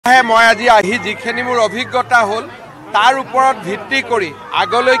মই আজি আহি যিখিনি মোৰ অভিজ্ঞতা হ'ল তাৰ ওপৰত ভিত্তি কৰি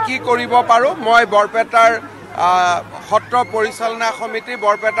আগলৈ কি কৰিব পাৰো মই বৰপেটাৰ সত্ৰ পৰিচালনা সমিতি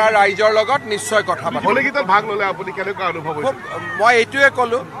বৰপেটাৰ ৰাইজৰ লগত নিশ্চয় কথা পাতিম। হলিগীতত ভাগ ল'লে আপুনি কেনেকুৱা অনুভৱ হৈছে? মই এইটোৱে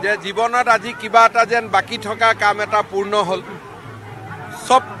ক'লো যে জীৱনত আজি কিবা এটা যেন বাকী থকা কাম এটা পূৰ্ণ হ'ল।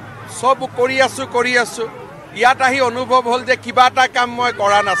 সব কৰি আছো ইয়াত আহি অনুভৱ হ'ল যে কিবা এটা কাম মই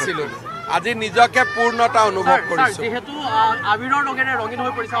কৰা নাছিলোঁ। আজি নিজকে পূৰ্ণতা অনুভৱ কৰিছোঁ। যেহেতু আবিৰৰ ৰঙেৰে ৰঙীন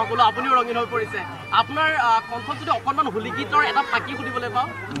হৈ পৰিছে সকলো, আপুনিও ৰঙীন হৈ পৰিছে, আপোনাৰ কণ্ঠত যদি অকণমান হোলীগীতৰ এটা ফাঁকি শুনিবলৈ পাওঁ।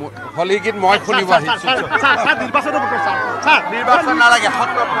 হোলীগীত মই শুনিব আহিছোঁ। নিৰ্বাচন নালাগে,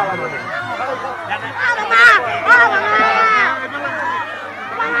 সত্ৰত নালাগে।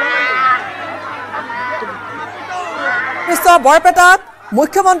 বৰপেটাত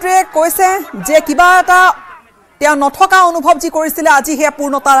মুখ্যমন্ত্ৰীয়ে কৈছে যে কিবা এটা তেওঁ নথকা অনুভৱ যি কৰিছিলে আজি সেয়া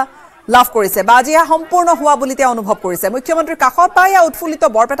পূৰ্ণতা লাভ কৰিছে বা আজি সম্পূৰ্ণ হোৱা বুলি তেওঁ অনুভৱ কৰিছে। মুখ্যমন্ত্ৰীৰ কাষত পাই উৎফুল্লিত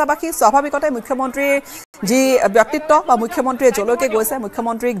বৰপেটাবাসী। স্বাভাৱিকতে মুখ্যমন্ত্ৰীৰ যি ব্যক্তিত্ব বা মুখ্যমন্ত্ৰীয়ে যলৈকে গৈছে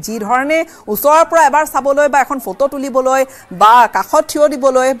মুখ্যমন্ত্ৰীক যি ধৰণে ওচৰৰ পৰা এবাৰ চাবলৈ বা এখন ফটো তুলিবলৈ বা কাষত থিয়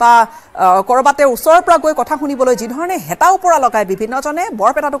দিবলৈ বা কৰবাতে ওচৰৰ পৰা গৈ কথা শুনিবলৈ যি ধৰণে হেতা ওপৰা লগাই বিভিন্নজনে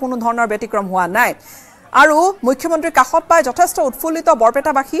বৰপেটাতো কোনো ধৰণৰ ব্যতিক্ৰম হোৱা নাই। আৰু মুখ্যমন্ত্ৰীৰ কাষত পাই যথেষ্ট উৎফুল্লিত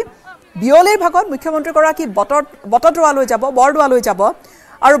বৰপেটাবাসী। বিয়লিৰ ভাগত মুখ্যমন্ত্ৰীগৰাকী বটদ্ৰৱালৈ যাব, বৰদোৱালৈ যাব।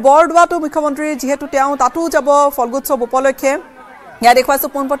 আৰু বৰদোৱাটো মুখ্যমন্ত্ৰী যিহেতু তেওঁ তাতো যাব ফলগোৎসৱ উপলক্ষে। ইয়াত দেখুৱাইছোঁ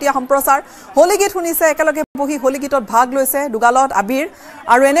পোনপটীয়া সম্প্ৰচাৰ। হোলীগীত শুনিছে, একেলগে বহি হোলীগীতত ভাগ লৈছে, দুগালত আবিৰ।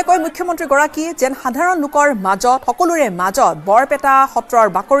 আৰু এনেকৈ মুখ্যমন্ত্ৰীগৰাকী যেন সাধাৰণ লোকৰ মাজত, সকলোৰে মাজত, বৰপেটা সত্ৰৰ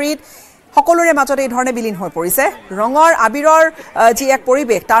বাকৰিত সকলোৰে মাজত এই ধৰণে বিলীন হৈ পৰিছে। ৰঙৰ আবিৰৰ যি এক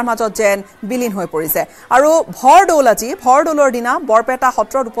পৰিৱেশ তাৰ মাজত যেন বিলীন হৈ পৰিছে। আৰু ভৰদৌল, আজি ভৰদৌলৰ দিনা বৰপেটা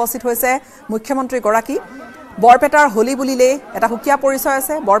সত্ৰত উপস্থিত হৈছে মুখ্যমন্ত্ৰীগৰাকী। বৰপেটাৰ হোলী বুলিলে এটা সুকীয়া পৰিচয়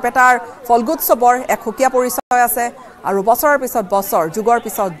আছে, বৰপেটাৰ ফলগোৎসৱৰ এক সুকীয়া পৰিচয় আছে। আৰু বছৰৰ পিছত বছৰ, যুগৰ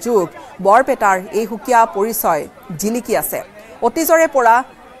পিছত যুগ বৰপেটাৰ এই সুকীয়া পৰিচয় জিলিকি আছে। অতীজৰে পৰা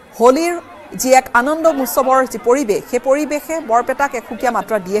হোলীৰ যি এক আনন্দ উৎসৱৰ যি পৰিৱেশ, সেই পৰিৱেশে বৰপেটাক এক সুকীয়া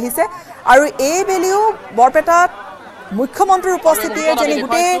মাত্ৰা দি আহিছে। আৰু এইবেলিও বৰপেটাত মুখ্যমন্ত্ৰীৰ উপস্থিতিয়ে যেন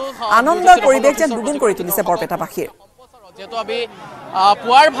গোটেই আনন্দৰ পৰিৱেশ যেন দুগুণ কৰি তুলিছে বৰপেটাবাসীৰ। যেহেতু আমি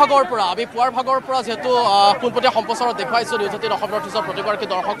পুৱাৰ ভাগৰ পৰা যেহেতু পোনপটীয়া সম্প্ৰচাৰত দেখুৱাইছোঁ নিউজ18 অসম নৰ্থইষ্টৰ প্ৰতিগৰাকী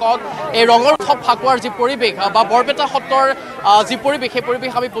দৰ্শকক এই ৰঙৰ উৎসৱ ফাকুৱাৰ যি পৰিৱেশ বা বৰপেটা সত্ৰৰ যি পৰিৱেশ, সেই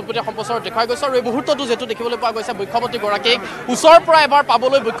পৰিৱেশ আমি পোনপটীয়া সম্প্ৰচাৰত দেখুৱাই গৈছোঁ। আৰু এই মুহূৰ্তটো যিহেতু দেখিবলৈ পোৱা গৈছে মুখ্যমন্ত্ৰীগৰাকীক ওচৰৰ পৰা এবাৰ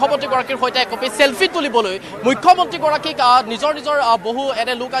পাবলৈ, মুখ্যমন্ত্ৰীগৰাকীৰ সৈতে একপি চেলফি তুলিবলৈ মুখ্যমন্ত্ৰীগৰাকীক নিজৰ বহু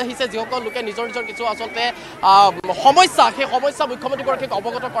এনে লোক আহিছে যিসকল লোকে নিজৰ কিছু আচলতে সমস্যা, সেই সমস্যা মুখ্যমন্ত্ৰীগৰাকীক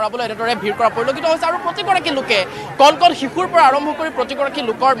অৱগত কৰাবলৈ এনেদৰে ভিৰ কৰা পৰিলক্ষিত হৈছে। আৰু প্ৰতিগৰাকী লোকে কণ শিশুৰ পৰা আৰম্ভ কৰি প্ৰতিগৰাকী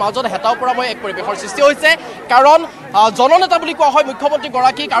লোকৰ মাজত হেতাও পৰা এক পৰিৱেশৰ সৃষ্টি হৈছে। কাৰণ জননেতা বুলি কোৱা হয়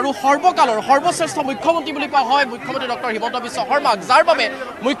মুখ্যমন্ত্ৰীগৰাকীক, আৰু সৰ্বকালৰ সৰ্বশ্ৰেষ্ঠ মুখ্যমন্ত্ৰী বুলি কোৱা হয় মুখ্যমন্ত্ৰী ডক্টৰ হিমন্ত বিশ্ব শৰ্মাক, যাৰ বাবে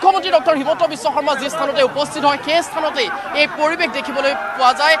মুখ্যমন্ত্ৰী ডক্টৰ হিমন্ত বিশ্ব শৰ্মা যি স্থানতে উপস্থিত হয় সেই স্থানতেই এই পৰিৱেশ দেখিবলৈ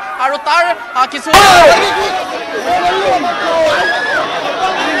পোৱা যায়। আৰু তাৰ কিছু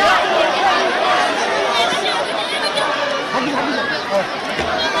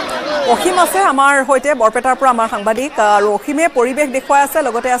অসীম আছে আমাৰ সৈতে বৰপেটাৰ পৰা আমাৰ সাংবাদিক, আৰু অসীমে পৰিৱেশ দেখুৱাই আছে,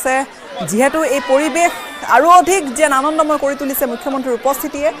 লগতে আছে যিহেতু এই পৰিৱেশ আৰু অধিক যেন আনন্দময় কৰি তুলিছে মুখ্যমন্ত্ৰীৰ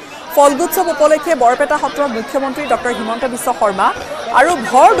উপস্থিতিয়ে। ফলগোৎসৱ উপলক্ষে বৰপেটা সত্ৰত মুখ্যমন্ত্ৰী ডক্টৰ হিমন্ত বিশ্ব শৰ্মা। আৰু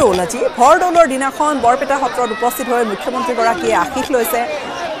ভৰদৌল, আজি ভৰদৌলৰ দিনাখন বৰপেটা সত্ৰত উপস্থিত হৈ মুখ্যমন্ত্ৰীগৰাকীয়ে আশীষ লৈছে।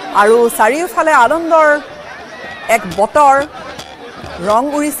 আৰু চাৰিওফালে আনন্দৰ এক বতৰ, ৰং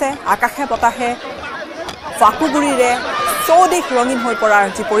উৰিছে আকাশে বতাহে, ফাকুগুৰিৰে চৌদিশ ৰঙীন হৈ পৰাৰ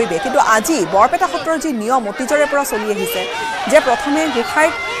যি পৰিৱেশ। কিন্তু আজি বৰপেটা সত্ৰৰ যি নিয়ম অতীজৰে পৰা চলি আহিছে যে প্ৰথমে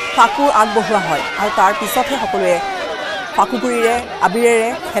গোসাঁইক ফাকু আগবঢ়োৱা হয় আৰু তাৰ পিছতহে সকলোৱে ফাকুগুৰিৰে আবিৰেৰে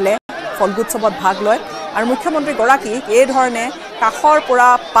খেলে, ফলগোৎসৱত ভাগ লয়। আৰু মুখ্যমন্ত্ৰীগৰাকীক এই ধৰণে কাষৰ পৰা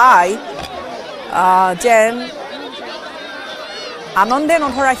পাই যেন আনন্দে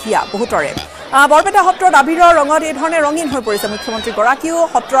নধৰা হিয়া বহুতৰে। বৰপেটা সত্ৰত আবিৰৰ ৰঙত এই ধৰণে ৰঙীন হৈ পৰিছে মুখ্যমন্ত্ৰীগৰাকীও।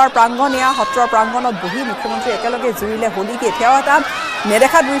 সত্ৰৰ প্ৰাংগণ, সত্ৰৰ প্ৰাংগণত বহি মুখ্যমন্ত্ৰী একেলগে জুৰিলে হোলীগীত, সেয়াও এটা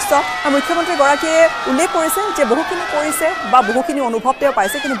নেদেখা দৃশ্য। আৰু মুখ্যমন্ত্ৰীগৰাকীয়ে উল্লেখ কৰিছে যে বহুখিনি কৰিছে বা বহুখিনি অনুভৱ তেওঁ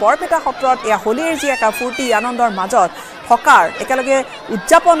পাইছে, কিন্তু বৰপেটা সত্ৰত এয়া হোলীৰ যি এক ফূৰ্তি আনন্দৰ মাজত থকাৰ, একেলগে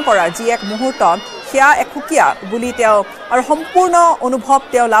উদযাপন কৰাৰ যি এক মুহূৰ্ত, সেয়া এক সুকীয়া বুলি তেওঁ আৰু সম্পূৰ্ণ অনুভৱ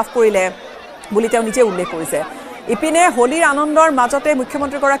তেওঁ লাভ কৰিলে বুলি তেওঁ নিজে উল্লেখ কৰিছে। ইপিনে হোলীৰ আনন্দৰ মাজতে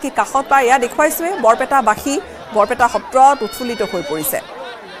মুখ্যমন্ত্ৰীগৰাকী কাষত পাই এয়া দেখুৱাইছোৱে বৰপেটাবাসী বৰপেটা সত্ৰত উৎফুল্লিত হৈ পৰিছে।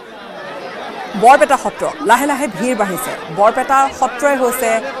 বৰপেটা সত্ৰ লাহে লাহে ভিৰ বাঢ়িছে। বৰপেটা সত্ৰই হৈছে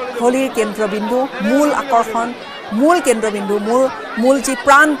হোলীৰ কেন্দ্ৰবিন্দু, মূল আকৰ্ষণ, মূল কেন্দ্ৰবিন্দু, মূল যি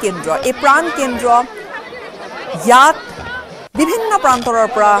প্ৰাণ কেন্দ্ৰ। এই প্ৰাণ কেন্দ্ৰ, ইয়াত বিভিন্ন প্ৰান্তৰৰ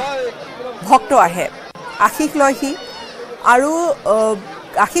পৰা ভক্ত আহে, আশীষ লয়হি। আৰু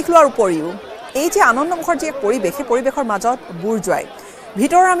আশীষ লোৱাৰ উপৰিও এই যে আনন্দমুখৰ যি পৰিৱেশ সেই পৰিৱেশৰ মাজত বুৰ যোৱাই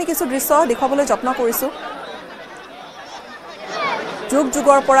ভিতৰৰ আমি কিছু দৃশ্য দেখুৱাবলৈ যত্ন কৰিছোঁ যুগ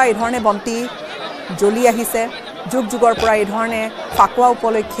যুগৰ পৰা এই ধৰণে বন্তি জ্বলি আহিছে যুগ যুগৰ পৰা এই ধৰণে ফাকুৱা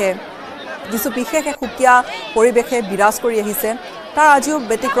উপলক্ষে কিছু বিশেষ এক সুকীয়া পৰিৱেশে বিৰাজ কৰি আহিছে তাৰ আজিও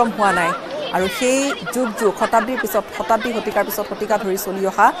ব্যতিক্ৰম হোৱা নাই আৰু সেই যুগ যুগ শতাব্দীৰ পিছত শতাব্দী শতিকাৰ পিছত শতিকা ধৰি চলি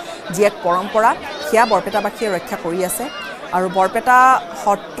অহা যি এক পৰম্পৰা সেয়া বৰপেটাবাসীয়ে ৰক্ষা কৰি আছে আৰু বৰপেটা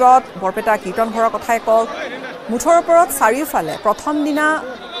সত্ৰত বৰপেটা কীৰ্তন ঘৰৰ কথাই কওক মুঠৰ ওপৰত চাৰিওফালে প্ৰথম দিনা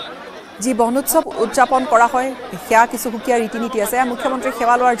যি বহনোৎসৱ উদযাপন কৰা হয় সেয়া কিছু সুকীয়া ৰীতি নীতি আছে মুখ্যমন্ত্ৰী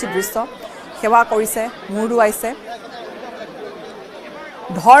সেৱা লোৱাৰ যি দৃশ্য সেৱা কৰিছে মূৰ দুৱাইছে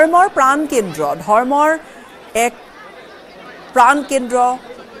ধৰ্মৰ প্ৰাণকেন্দ্ৰ ধৰ্মৰ এক প্ৰাণকেন্দ্ৰ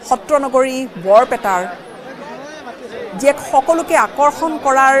সত্ৰনগৰী বৰপেটাৰ যি এক সকলোকে আকৰ্ষণ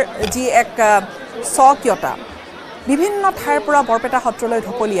কৰাৰ যি এক স্বকীয়তা বিভিন্ন ঠাইৰ পৰা বৰপেটা সত্ৰলৈ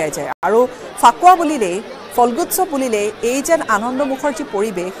ঢপলিয়াই যায় আৰু ফাকুৱা বুলিলেই ফল্গোৎসৱ বুলিলেই এই যেন আনন্দমুখৰ যি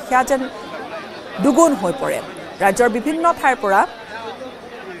পৰিৱেশ সেয়া যেন দুগুণ হৈ পৰে ৰাজ্যৰ বিভিন্ন ঠাইৰ পৰা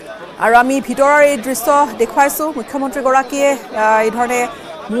আৰু আমি ভিতৰৰ এই দৃশ্য দেখুৱাইছোঁ মুখ্যমন্ত্ৰীগৰাকীয়ে এই ধৰণে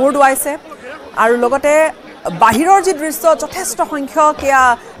মূৰ দুৱাইছে আৰু লগতে বাহিৰৰ যি দৃশ্য যথেষ্ট সংখ্যক এয়া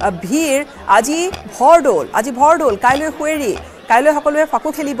ভিৰ আজি ভৰদৌল কাইলৈ সুৱেৰী কাইলৈ সকলোৱে ফাকু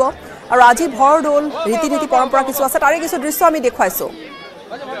খেলিব আৰু আজি ভৰদৌল ৰীতি নীতি পৰম্পৰা কিছু আছে তাৰে কিছু দৃশ্য আমি দেখুৱাইছোঁ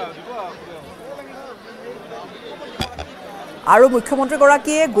আৰু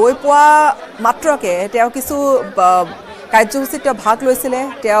মুখ্যমন্ত্ৰীগৰাকীয়ে গৈ পোৱা মাত্ৰকে তেওঁ কিছু কাৰ্যসূচীত তেওঁ ভাগ লৈছিলে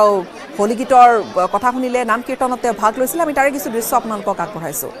তেওঁ হোলী গীতৰ কথা শুনিলে নাম কীৰ্তনত তেওঁ ভাগ লৈছিলে আমি তাৰে কিছু দৃশ্য আপোনালোকক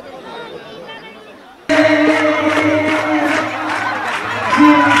আগবঢ়াইছোঁ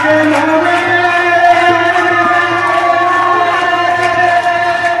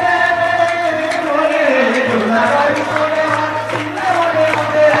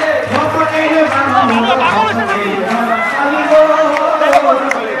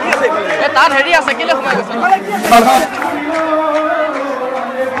তাত হেৰি আছে কেলে সোমাই গৈছে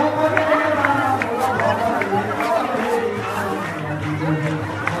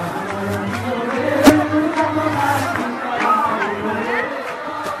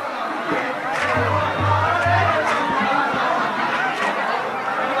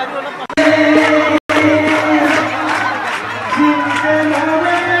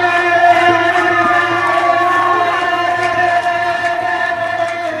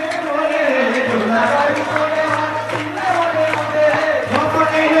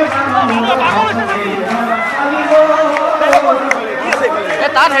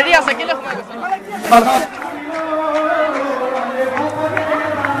তাত হেৰি আছে কেলে সোমাই গৈছে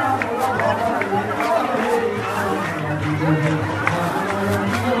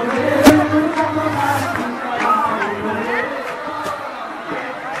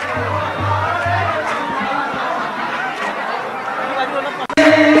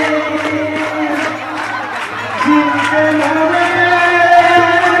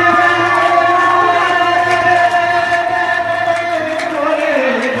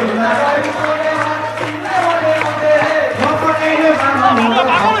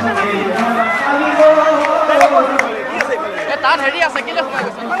তাত হেৰি আছে কেলে সোমাই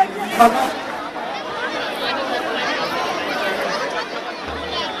গৈছে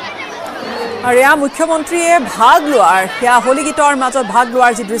আৰু এয়া মুখ্যমন্ত্ৰীয়ে ভাগ লোৱাৰ সেয়া হোলী গীতৰ মাজত ভাগ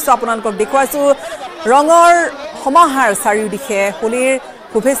লোৱাৰ যি দৃশ্য আপোনালোকক দেখুৱাইছোঁ ৰঙৰ সমাহাৰ চাৰিওদিশে হোলীৰ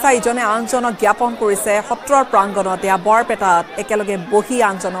শুভেচ্ছা ইজনে আনজনক জ্ঞাপন কৰিছে সত্ৰৰ প্ৰাংগণত এয়া বৰপেটাত একেলগে বহি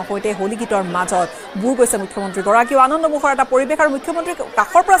আনজনৰ সৈতে হোলী গীতৰ মাজত বুৰ গৈছে মুখ্যমন্ত্ৰীগৰাকীও আনন্দমুখৰ এটা পৰিৱেশ আৰু মুখ্যমন্ত্ৰীক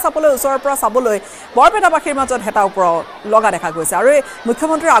কাষৰ পৰা চাবলৈ ওচৰৰ পৰা চাবলৈ বৰপেটাবাসীৰ মাজত হেতা ওপৰত লগা দেখা গৈছে আৰু এই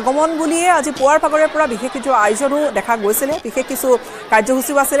মুখ্যমন্ত্ৰীৰ আগমন বুলিয়ে আজি পুৱাৰ ভাগৰে পৰা বিশেষ কিছু আয়োজনো দেখা গৈছিলে বিশেষ কিছু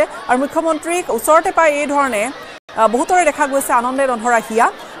কাৰ্যসূচীও আছিলে আৰু মুখ্যমন্ত্ৰীক ওচৰতে পাই এই ধৰণে বহুতৰে দেখা গৈছে আনন্দে নধৰা হিয়া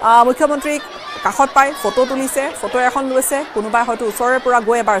মুখ্যমন্ত্ৰীক কাষত পাই ফটো তুলিছে ফটো এখন লৈছে কোনোবাই হয়তো ওচৰৰ পৰা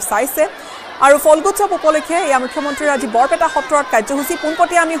গৈ এবাৰ চাইছে আৰু ফল্গোৎসৱ উপলক্ষে এয়া মুখ্যমন্ত্ৰীৰ আজি বৰপেটা সত্ৰত কাৰ্যসূচী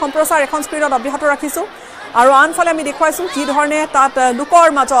পোনপটীয়া আমি সম্প্ৰচাৰ এখন স্ক্ৰীণত অব্যাহত ৰাখিছোঁ আৰু আনফালে আমি দেখুৱাইছোঁ যি ধৰণে তাত লোকৰ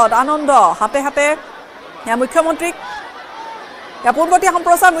মাজত আনন্দ হাতে হাতে মুখ্যমন্ত্ৰীক পোনপটীয়া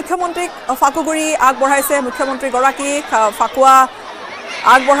সম্প্ৰচাৰ মুখ্যমন্ত্ৰীক ফাকুগুৰি আগবঢ়াইছে মুখ্যমন্ত্ৰীগৰাকীক ফাকুৱা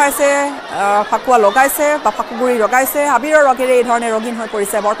আগবঢ়াইছে ফাকুৱা লগাইছে বা ফাকুগুৰি লগাইছে আবিৰৰ ৰগেৰে এই ধৰণে ৰঙীন হৈ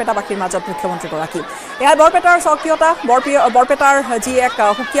পৰিছে বৰপেটাবাসীৰ মাজত মুখ্যমন্ত্ৰীগৰাকী এয়া বৰপেটাৰ স্বকীয়তা বৰপেটাৰ যি এক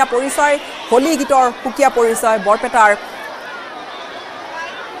সুকীয়া পৰিচয় হোলী গীতৰ সুকীয়া পৰিচয় বৰপেটাৰ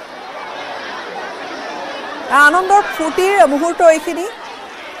আনন্দৰ ফূৰ্তিৰ মুহূৰ্ত এইখিনি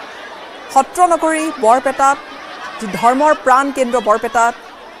সত্ৰ নগৰী বৰপেটাত যি ধৰ্মৰ প্ৰাণ কেন্দ্ৰ বৰপেটাত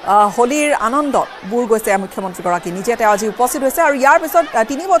হোলীৰ আনন্দত বুৰ গৈছে মুখ্যমন্ত্ৰীগৰাকী নিজে তেওঁ আজি উপস্থিত হৈছে আৰু ইয়াৰ পিছত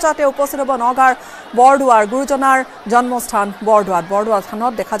 3 বজাতে উপস্থিত হ'ব নগাঁৱৰ বৰদোৱাৰ গুৰুজনাৰ জন্মস্থান বৰদোৱা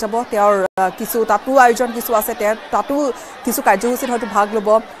থানত দেখা যাব তেওঁৰ কিছু তাতো আয়োজন কিছু আছে তাতো কিছু কাৰ্যসূচীত হয়তো ভাগ ল'ব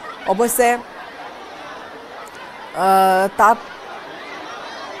অৱশ্যে তাত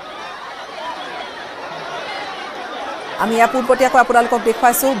আমি পোনপটীয়াকৈ আপোনালোকক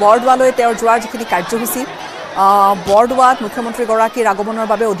দেখুৱাইছোঁ বৰদোৱালৈ তেওঁৰ যোৱাৰ যিখিনি কাৰ্যসূচী বৰদোৱাত মুখ্যমন্ত্ৰীগৰাকীৰ আগমনৰ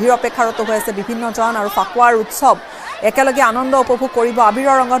বাবে অধীৰ অপেক্ষাৰত হৈ আছে বিভিন্নজন আৰু ফাকুৱাৰ উৎসৱ একেলগে আনন্দ উপভোগ কৰিব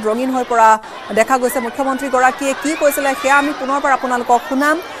আবিৰৰ ৰঙত ৰঙীন হৈ পৰা দেখা গৈছে মুখ্যমন্ত্ৰীগৰাকীয়ে কি কৈছিলে সেয়া আমি পুনৰবাৰ আপোনালোকক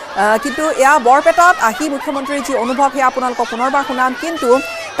শুনাম কিন্তু এয়া বৰপেটাত আহি মুখ্যমন্ত্ৰীৰ যি অনুভৱ সেয়া আপোনালোকক পুনৰবাৰ শুনাম কিন্তু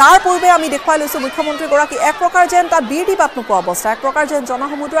তাৰ পূৰ্বে আমি দেখুৱাই লৈছোঁ মুখ্যমন্ত্ৰীগৰাকী এক প্ৰকাৰ যেন তাত ভিৰ দি বাট নোপোৱা অৱস্থা এক প্ৰকাৰ যেন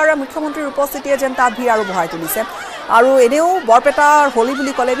জনসমুদ্ৰৰে মুখ্যমন্ত্ৰীৰ উপস্থিতিয়ে যেন তাত ভিৰ আৰু বঢ়াই তুলিছে আৰু এনেও বৰপেটাৰ হোলী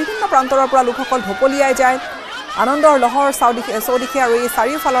বুলি ক'লে বিভিন্ন প্ৰান্তৰৰ পৰা লোকসকল ঢপলিয়াই যায় আনন্দৰ লহৰ চৌদিশে আৰু এই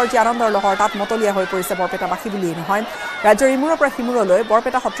চাৰিওফালৰ যি আনন্দৰ লহৰ তাত মতলীয়া হৈ পৰিছে বৰপেটাবাসী বুলিয়েই নহয় ৰাজ্যৰ ইমূৰৰ পৰা সিমূৰলৈ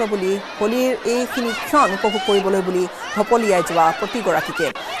বৰপেটা সত্ৰ বুলি হোলীৰ এইখিনি ক্ষণ উপভোগ কৰিবলৈ বুলি ঢপলিয়াই যোৱা প্ৰতিগৰাকীকে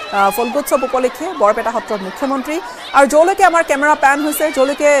ফল্গোৎসৱ উপলক্ষে বৰপেটা সত্ৰত মুখ্যমন্ত্ৰী আৰু য'লৈকে আমাৰ কেমেৰা পেন হৈছে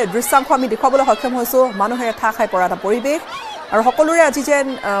য'লৈকে দৃশ্যাংশ আমি দেখুৱাবলৈ সক্ষম হৈছোঁ মানুহে ঠাহ খাই পৰা এটা পৰিৱেশ আৰু সকলোৰে আজি যেন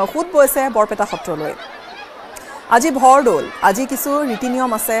সোঁত বৈছে বৰপেটা সত্ৰলৈ আজি ভৰদৌল আজি কিছু ৰীতি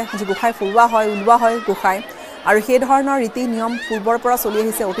নিয়ম আছে যি গোসাঁই ফুৰোৱা হয় ওলোৱা হয় গোসাঁই আৰু সেই ধৰণৰ ৰীতি নিয়ম পূৰ্বৰ পৰা চলি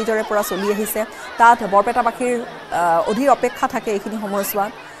আহিছে অতীজৰে পৰা চলি আহিছে তাত বৰপেটাবাসীৰ অধীৰ অপেক্ষা থাকে এইখিনি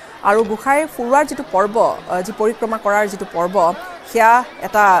সময়ছোৱাত আৰু গোসাঁই ফুৰোৱাৰ যিটো পৰ্ব যি পৰিক্ৰমা কৰাৰ যিটো পৰ্ব সেয়া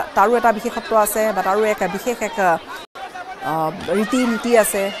তাৰো এটা বিশেষত্ব আছে বা তাৰো এক বিশেষ এক ৰীতি নীতি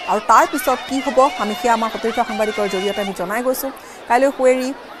আছে আৰু তাৰ পিছত কি হ'ব আমি সেয়া আমাৰ প্ৰতিনিধি সাংবাদিকৰ জৰিয়তে আমি জনাই গৈছোঁ কাইলৈ সুৱেৰী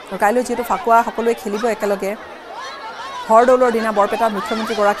আৰু কাইলৈ যিহেতু ফাকুৱা সকলোৱে খেলিব একেলগে ভৰদৌলৰ দিনা বৰপেটাত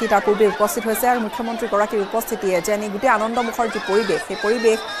মুখ্যমন্ত্ৰীগৰাকী তাৰ পূৰ্বে উপস্থিত হৈছে আৰু মুখ্যমন্ত্ৰীগৰাকীৰ উপস্থিতিয়ে যেন গোটেই আনন্দমুখৰ যি পৰিৱেশ সেই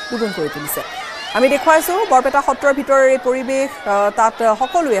পৰিৱেশ দুগুণ কৰি তুলিছে আমি দেখুৱাইছোঁ বৰপেটা সত্ৰৰ ভিতৰৰ এই পৰিৱেশ তাত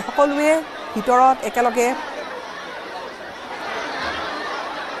সকলোৱে ভিতৰত একেলগে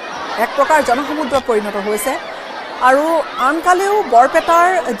এক প্ৰকাৰ জনসমুদ্ৰত পৰিণত হৈছে আৰু আনকালেও বৰপেটাৰ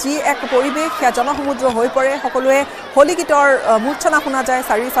যি এক পৰিৱেশ সেয়া জনসমুদ্ৰ হৈ পৰে সকলোৱে হোলী গীতৰ মূৰ্ছনা শুনা যায়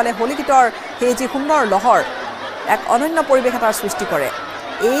চাৰিওফালে হোলী গীতৰ সেই যি সুন্দৰ লহৰ এক অনন্য পৰিৱেশ এটাৰ সৃষ্টি কৰে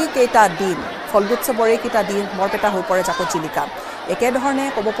এইকেইটা দিন ফল্গোৎসৱৰ এইকেইটা দিন বৰপেটা হৈ পৰে জাকত জিলিকা একেধৰণে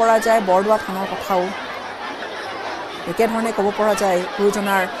ক'ব পৰা যায় বৰদোৱা থানৰ কথাও একেধৰণে ক'ব পৰা যায়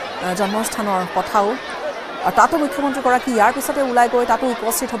গুৰুজনাৰ জন্মস্থানৰ কথাও তাতো মুখ্যমন্ত্ৰীগৰাকী ইয়াৰ পিছতে ওলাই গৈ তাতো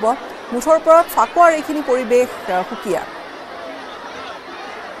উপস্থিত হ'ব মুঠৰ ওপৰত ফাকুৱাৰ এইখিনি পৰিৱেশ সুকীয়া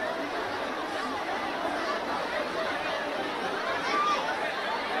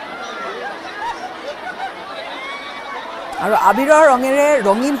আৰু আবিৰৰ ৰঙেৰে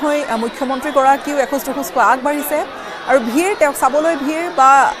ৰঙীন হৈ মুখ্যমন্ত্ৰীগৰাকীও এখোজ দুখোজকৈ আগবাঢ়িছে আৰু ভিৰ তেওঁক চাবলৈ ভিৰ বা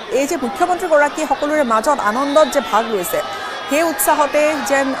এই যে মুখ্যমন্ত্ৰীগৰাকী সকলোৰে মাজত আনন্দত যে ভাগ লৈছে সেই উৎসাহতে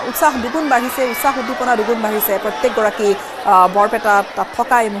যেন উৎসাহ দুগুণ বাঢ়িছে উৎসাহ উদ্দীপনা দুগুণ বাঢ়িছে প্ৰত্যেকগৰাকী বৰপেটাত তাত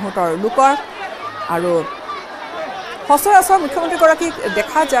থকা এই মুহূৰ্তৰ লোকৰ আৰু সচৰাচৰ মুখ্যমন্ত্ৰীগৰাকীক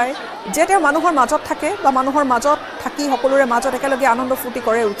দেখা যায় যে তেওঁ মানুহৰ মাজত থাকে বা মানুহৰ মাজত থাকি সকলোৰে মাজত একেলগে আনন্দ ফূৰ্তি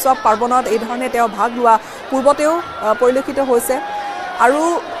কৰে উৎসৱ পাৰ্বণত এই ধৰণে তেওঁ ভাগ লোৱা পূৰ্বতেও পৰিলক্ষিত হৈছে আৰু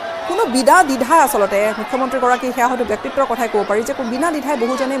কোনো বিনা দ্বিধাই আচলতে মুখ্যমন্ত্ৰীগৰাকী সেয়া হয়তো ব্যক্তিত্বৰ কথাই ক'ব পাৰি যে বিনা দ্বিধাই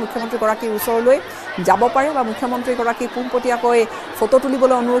বহুজনে মুখ্যমন্ত্ৰীগৰাকীৰ ওচৰলৈ যাব পাৰে বা মুখ্যমন্ত্ৰীগৰাকীক পোনপটীয়াকৈ ফটো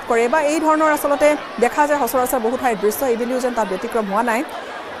তুলিবলৈ অনুৰোধ কৰে বা এই ধৰণৰ আচলতে দেখা যায় সচৰাচৰ বহু ঠাইৰ দৃশ্য এইবুলিও যেন তাত ব্যতিক্ৰম হোৱা নাই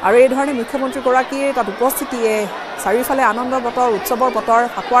আৰু এই ধৰণে মুখ্যমন্ত্ৰীগৰাকীৰ তাত উপস্থিতিয়ে চাৰিওফালে আনন্দৰ বতৰ উৎসৱৰ বতৰ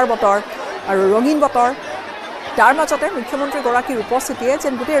ফাকুৱাৰ বতৰ আৰু ৰঙীন বতৰ তাৰ মাজতে মুখ্যমন্ত্ৰীগৰাকীৰ উপস্থিতিয়ে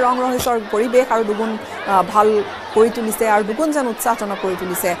যেন গোটেই ৰং ৰহস্যৰ পৰিৱেশ আৰু দুগুণ ভাল কৰি তুলিছে আৰু দুগুণ যেন উৎসাহজনক কৰি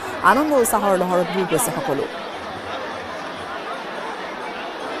তুলিছে আনন্দ উৎসাহৰ লহৰত বুৰ গৈছে সকলো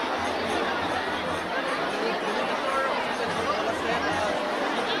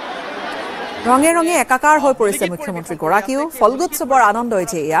ৰঙে ৰঙে একাকাৰ হৈ পৰিছে মুখ্যমন্ত্ৰীগৰাকীও ফল্গোৎসৱৰ আনন্দ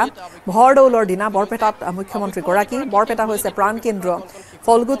হৈছে এয়া ভৰদৌলৰ দিনা বৰপেটাত মুখ্যমন্ত্ৰীগৰাকী বৰপেটা হৈছে প্ৰাণকেন্দ্ৰ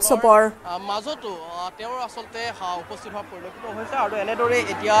ফল্গোৎসৱৰ মাজতো তেওঁৰ আচলতে উপস্থিত হোৱা পৰিলক্ষিত হৈছে আৰু এনেদৰে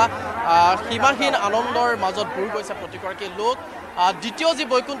এতিয়া সীমাহীন আনন্দৰ মাজত বুৰ গৈছে প্ৰতিগৰাকী লোক দ্বিতীয় যি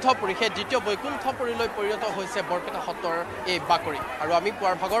বৈকুণ্ঠপুৰী সেই দ্বিতীয় বৈকুণ্ঠপুৰীলৈ পৰিণত হৈছে বৰপেটা সত্ৰৰ এই বাকৰি আৰু আমি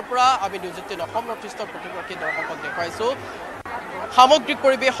পুৱাৰ ভাগৰ পৰা আমি নিউজ18 অসম নৰ্থ ইষ্টৰ প্ৰতিগৰাকী দৰ্শকক দেখুৱাইছোঁ সামগ্ৰিক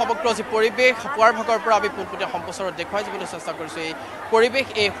পৰিৱেশ সমগ্ৰ যি পৰিৱেশ পুৱাৰ ভাগৰ পৰা আমি পোনপটীয়া সম্প্ৰচাৰত দেখুৱাই যাবলৈ চেষ্টা কৰিছোঁ এই পৰিৱেশ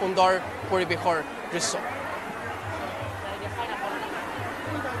এই সুন্দৰ পৰিৱেশৰ দৃশ্য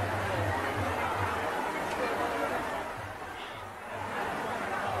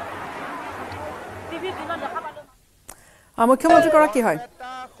মুখ্যমন্ত্ৰীগৰাকী হয়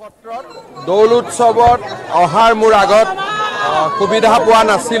দৌল উৎসৱত অহাৰ মোৰ আগত সুবিধা পোৱা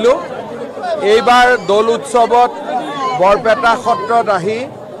নাছিলোঁ। এইবাৰ দৌল উৎসৱত বৰপেটা সত্ৰত আহি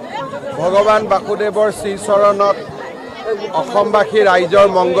ভগৱান বাসুদেৱৰ শ্ৰীচৰণত অসমবাসী ৰাইজৰ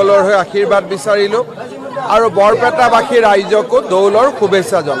মংগলৰ হৈ আশীৰ্বাদ বিচাৰিলোঁ আৰু বৰপেটাবাসী ৰাইজকো দৌলৰ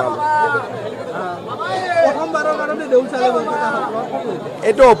শুভেচ্ছা জনালোঁ।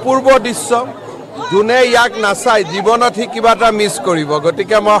 এইটো অপূৰ্ব দৃশ্য। যোনে ইয়াক নাচায় জীৱনত সি কিবা এটা মিছ কৰিব।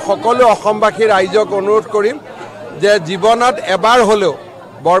 গতিকে মই সকলো অসমবাসী ৰাইজক অনুৰোধ কৰিম যে জীৱনত এবাৰ হ'লেও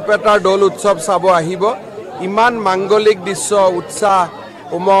বৰপেটাৰ দৌল উৎসৱ চাব আহিব। ইমান মাংগলিক দৃশ্য, উৎসাহ,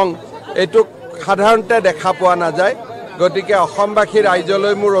 উমং এইটো সাধাৰণতে দেখা পোৱা নাযায়। গতিকে অসমবাসী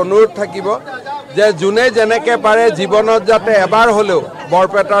ৰাইজলৈ মোৰ অনুৰোধ থাকিব যে যোনে যেনেকৈ পাৰে জীৱনত যাতে এবাৰ হ'লেও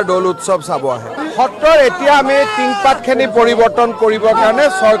বৰপেটাৰ দৌল উৎসৱ চাব আহে। সত্ৰৰ এতিয়া আমি টিংপাতখিনি পৰিৱৰ্তন কৰিবৰ কাৰণে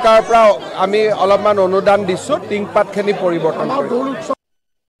চৰকাৰৰ পৰা আমি অলপমান অনুদান দিছোঁ, টিংপাতখিনি পৰিৱৰ্তন কৰিব।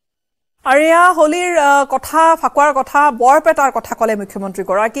 আৰু এয়া হোলীৰ কথা, ফাকুৱাৰ কথা, বৰপেটাৰ কথা ক'লে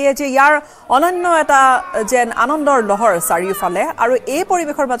মুখ্যমন্ত্ৰীগৰাকীয়ে যে ইয়াৰ অনন্য এটা যেন আনন্দৰ লহৰ চাৰিওফালে। আৰু এই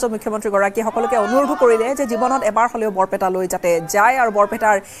পৰিৱেশৰ মাজত মুখ্যমন্ত্ৰীগৰাকীয়ে সকলোকে অনুৰোধ কৰিলে যে জীৱনত এবাৰ হ'লেও বৰপেটালৈ যাতে যায় আৰু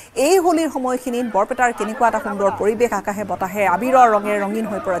বৰপেটাৰ এই হোলীৰ সময়খিনিত বৰপেটাৰ কেনেকুৱা এটা সুন্দৰ পৰিৱেশ, আকাশে বতাহে আবিৰৰ ৰঙে ৰঙীন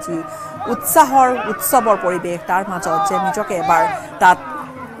হৈ পৰা যি উৎসাহৰ উৎসৱৰ পৰিৱেশ, তাৰ মাজত যে নিজকে এবাৰ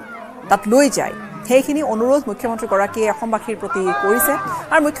তাত লৈ যায়, সেইখিনি অনুৰোধ মুখ্যমন্ত্ৰীগৰাকীয়ে অসমবাসীৰ প্ৰতি কৰিছে।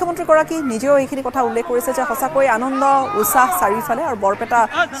 আৰু মুখ্যমন্ত্ৰীগৰাকী নিজেও এইখিনি কথা উল্লেখ কৰিছে যে সঁচাকৈ আনন্দ উৎসাহ চাৰিওফালে আৰু বৰপেটা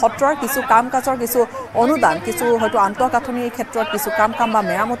সত্ৰৰ কিছু কাম কাজৰ কিছু অনুদান, কিছু হয়তো আন্তঃগাঁথনিৰ ক্ষেত্ৰত কিছু কাম বা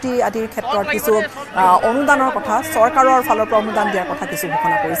মেৰামতি আদিৰ ক্ষেত্ৰত কিছু অনুদানৰ কথা, চৰকাৰৰ ফালৰ পৰা অনুদান দিয়াৰ কথা কিছু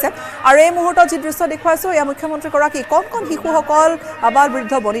ঘোষণা কৰিছে। আৰু এই মুহূৰ্তত যি দৃশ্য দেখুৱাইছোঁ, এয়া মুখ্যমন্ত্ৰীগৰাকী কণ শিশুসকল, আবাল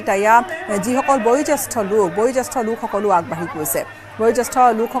বৃদ্ধ বনিতা, এয়া যিসকল বয়োজ্যেষ্ঠ লোকসকলো আগবাঢ়ি গৈছে। বয়োজ্যেষ্ঠ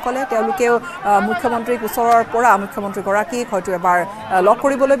লোকসকলে তেওঁলোকেও মুখ্যমন্ত্ৰীক ওচৰৰ পৰা মুখ্যমন্ত্ৰীগৰাকীক হয়তো এবাৰ লগ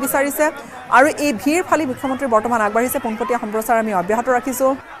কৰিবলৈ বিচাৰিছে। আৰু এই ভিৰ ফালি মুখ্যমন্ত্ৰী বৰ্তমান আগবাঢ়িছে। পোনপটীয়া সম্প্ৰচাৰ আমি অব্যাহত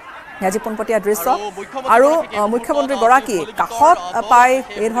ৰাখিছোঁ। আজি পোনপটীয়া দৃশ্য আৰু মুখ্যমন্ত্ৰীগৰাকী কাষত পাই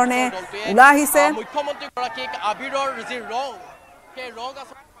এই ধৰণে ওলাই আহিছে। মুখ্যমন্ত্ৰীগৰাকীক আবিৰৰ যি ৰং, সেই ৰং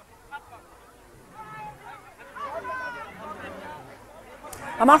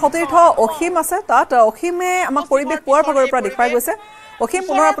আমাৰ সতীৰ্থ অসীম আছে তাত। অসীমে আমাক পৰিৱেশ পোৱাৰ ভাগৰ পৰা দেখুৱাই গৈছে। অসীম,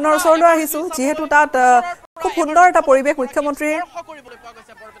 পুনৰ আপোনাৰ ওচৰলৈ আহিছোঁ। যিহেতু তাত খুব সুন্দৰ এটা পৰিৱেশ,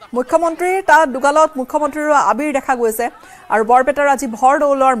 মুখ্যমন্ত্ৰীৰ তাত দুগালত মুখ্যমন্ত্ৰীৰো আবিৰ দেখা গৈছে। আৰু বৰপেটাৰ আজি ভৰ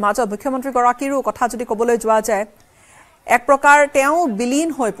দৌলৰ মাজত মুখ্যমন্ত্ৰীগৰাকীৰো কথা যদি ক'বলৈ যোৱা যায়, এক প্ৰকাৰ তেওঁ বিলীন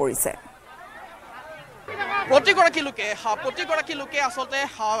হৈ পৰিছে। প্ৰতিগৰাকী লোকে আচলতে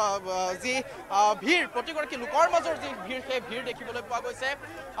যি ভিৰ, প্ৰতিগৰাকী লোকৰ মাজৰ যি ভিৰ, সেই ভিৰ দেখিবলৈ পোৱা গৈছে।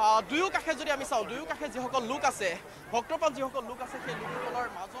 দুয়ো কাষে যদি আমি চাওঁ, দুয়ো কাষে যিসকল লোক আছে, ভক্তপ্ৰাণ যিসকল লোক আছে, সেই লোকসকলৰ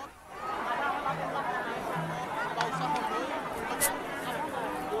মাজত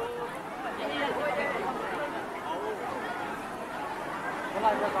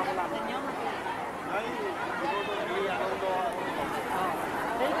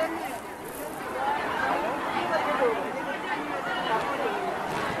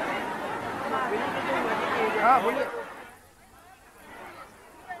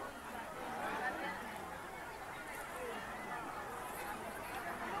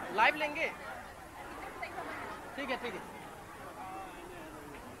लाइव लेंगे, ठीक है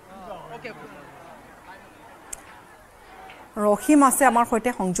ओके। অসীম আছে আমাৰ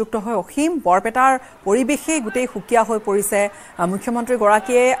সৈতে সংযুক্ত হৈ। অসীম, বৰপেটাৰ পৰিৱেশেই গোটেই সুকীয়া হৈ পৰিছে।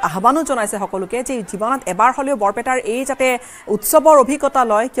 মুখ্যমন্ত্ৰীগৰাকীয়ে আহ্বানো জনাইছে সকলোকে যে জীৱনত এবাৰ হ'লেও বৰপেটাৰ এই যাতে উৎসৱৰ অভিজ্ঞতা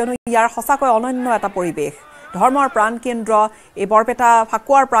লয়, কিয়নো ইয়াৰ সঁচাকৈ অনন্য এটা পৰিৱেশ। ধৰ্মৰ প্ৰাণকেন্দ্ৰ এই বৰপেটা,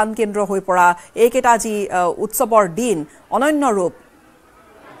 ফাকুৱাৰ প্ৰাণকেন্দ্ৰ হৈ পৰা এইকেইটা যি উৎসৱৰ দিন, অনন্য ৰূপ।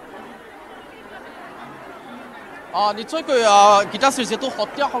 নিশ্চয়কৈ গীতাশ্ৰী, যিহেতু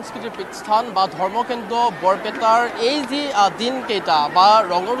সত্ৰীয়া সংস্কৃতিৰ পীঠস্থান বা ধৰ্মকেন্দ্ৰ বৰপেটাৰ এই যি দিনকেইটা বা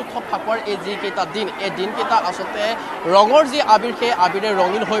ৰঙৰ উৎসৱ ফাকুৱাৰ এই যিকেইটা দিন, এই দিনকেইটা আচলতে ৰঙৰ যি আবিৰ, সেই আবিৰে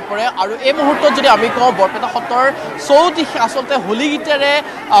ৰঙীন হৈ পৰে। আৰু এই মুহূৰ্তত যদি আমি কওঁ, বৰপেটা সত্ৰৰ চৌদিশে আচলতে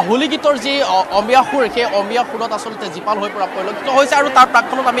হোলী গীতৰ যি অমীয়া সুৰ, সেই অমীয়া সুৰত আচলতে জীপাল হৈ পৰা পৰিলক্ষিত হৈছে। আৰু তাৰ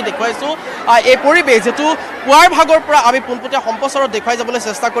প্ৰাক্ষণত আমি দেখুৱাইছোঁ এই পৰিৱেশ, যিহেতু পুৱাৰ ভাগৰ পৰা আমি পোনপটীয়া সম্প্ৰচাৰত দেখুৱাই যাবলৈ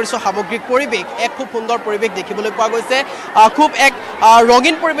চেষ্টা কৰিছোঁ সামগ্ৰিক পৰিৱেশ। এক খুব সুন্দৰ পৰিৱেশ দেখিবলৈ পোৱা গৈছে, খুব এক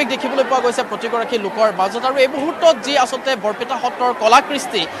ৰঙীন পৰিৱেশ দেখিবলৈ পোৱা গৈছে প্ৰতিগৰাকী লোকৰ মাজত। আৰু এই মুহূৰ্তত যি আচলতে বৰপেটা সত্ৰৰ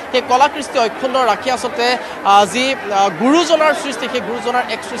কলাকৃষ্টি, সেই কলাকৃষ্টি অক্ষুণ্ণ ৰাখি আচলতে যি গুৰুজনাৰ সৃষ্টি, সেই গুৰুজনাৰ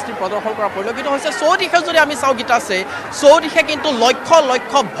এক সৃষ্টি প্ৰদৰ্শন কৰা পৰিলক্ষিত হৈছে। চৌদিশে যদি আমি চাওঁ গীতা আছে, চৌদিশে কিন্তু লক্ষ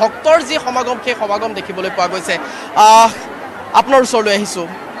লক্ষ ভক্তৰ যি সমাগম, সেই সমাগম দেখিবলৈ পোৱা গৈছে। আপোনাৰ ওচৰলৈ আহিছোঁ,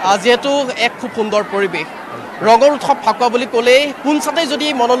 যিহেতু এক খুব সুন্দৰ পৰিৱেশ। ৰঙৰ উৎসৱ ফাকুৱা বুলি ক'লেই পোনচাতেই যদি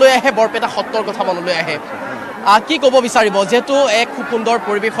মনলৈ আহে, বৰপেটা সত্ৰৰ কথা মনলৈ আহে। কি ক'ব বিচাৰিব, যিহেতু এক খুব সুন্দৰ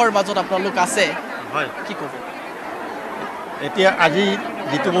পৰিৱেশৰ মাজত আপোনালোক আছে, কি ক'ব? এতিয়া আজি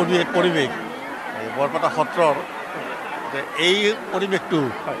যিটো পৰিৱেশ বৰপেটা সত্ৰৰ এই পৰিৱেশটো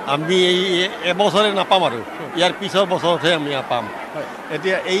আমি এই এবছৰে নাপাম আৰু ইয়াৰ পিছৰ বছৰতহে আমি পাম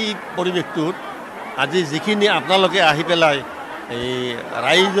এতিয়া এই পৰিৱেশটোত আজি যিখিনি আপোনালোকে আহি পেলাই এই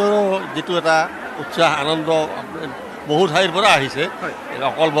ৰাইজৰ যিটো এটা উৎসাহ আনন্দ বহু ঠাইৰ পৰা আহিছে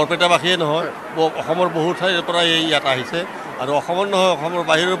অকল বৰপেটাবাসীয়ে নহয় অসমৰ বহু ঠাইৰ পৰা এই ইয়াত আহিছে আৰু অসমৰ নহয় অসমৰ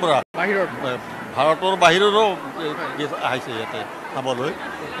বাহিৰৰ পৰা ভাৰতৰ বাহিৰৰো আহিছে ইয়াতে চাবলৈ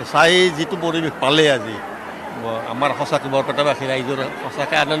চাই যিটো পৰিৱেশ পালে আজি আমাৰ সঁচাকৈ বৰপেটাবাসী ৰাইজৰ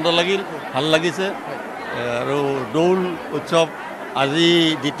সঁচাকৈ আনন্দ লাগিল ভাল লাগিছে আৰু দৌল উৎসৱ আজি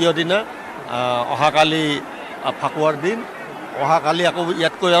দ্বিতীয় দিনা অহাকালি ফাকুৱাৰ দিন অহাকালি আকৌ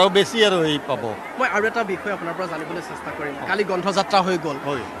ইয়াতকৈ আৰু বেছি আৰু এই পাব মই আৰু এটা বিষয় আপোনাৰ পৰা জানিবলৈ চেষ্টা কৰিম কালি গ্ৰন্থযাত্ৰা হৈ গ'ল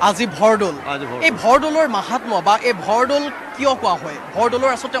আজি ভৰদৌল এই ভৰদৌলৰ মাহাত্ম্য বা এই ভৰদৌল কিয় কোৱা হয় ভৰদৌলৰ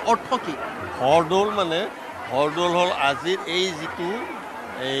আচলতে অৰ্থ কি ভৰদৌল মানে ভৰদৌল হ'ল আজিৰ এই যিটো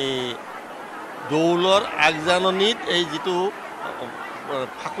এই দৌলৰ আগজাননীত এই যিটো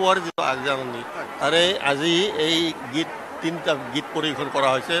ফাকুৱাৰ যিটো আগজাননী তাৰে আজি এই গীত তিনিটা গীত পৰিৱেশন কৰা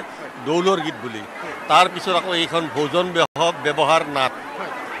হৈছে দৌলৰ গীত বুলি তাৰপিছত আকৌ এইখন ভোজন ব্যৱহাৰ নাট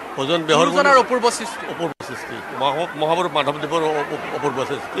ভোজন ব্যৱহাৰ অপূৰ্ব সৃষ্টি মহাপুৰুষ মাধৱদেৱৰ অপূৰ্ব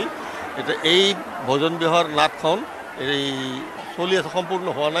সৃষ্টি এতিয়া এই ভোজন ব্যৱহাৰ নাটখন এই চলি আছে সম্পূৰ্ণ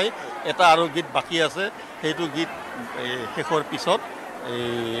হোৱা নাই এটা আৰু গীত বাকী আছে সেইটো গীত শেষৰ পিছত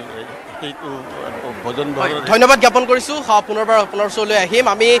ধন্যবাদ জ্ঞাপন কৰিছোঁ পুনৰবাৰ আপোনাৰ ওচৰলৈ আহিম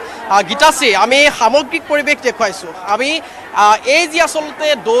আমি গীতাশ্ৰী আমি সামগ্ৰিক পৰিৱেশ দেখুৱাইছোঁ আমি এই যি আচলতে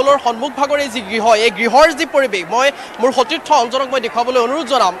দৌলৰ সন্মুখভাগৰ এই যি গৃহ এই গৃহৰ যি পৰিৱেশ মই মোৰ সতীৰ্থ অঞ্জনক মই দেখুৱাবলৈ অনুৰোধ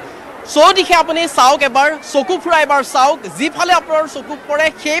জনাম চৌদিশে আপুনি চাওক এবাৰ চকু ফুৰাই এবাৰ চাওক যিফালে আপোনাৰ চকু পৰে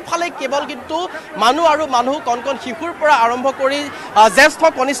সেইফালে কেৱল কিন্তু মানুহ আৰু মানুহ কণ কণ শিশুৰ পৰা আৰম্ভ কৰি জ্যেষ্ঠ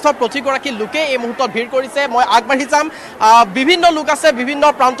কনিষ্ঠ প্ৰতিগৰাকী লোকে এই মুহূৰ্তত ভিৰ কৰিছে মই আগবাঢ়ি যাম বিভিন্ন লোক আছে বিভিন্ন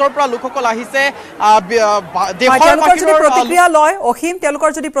প্ৰান্তৰ পৰা লোকসকল আহিছে দেশৰ প্ৰতিক্ৰিয়া লয় অসীম তেওঁলোকৰ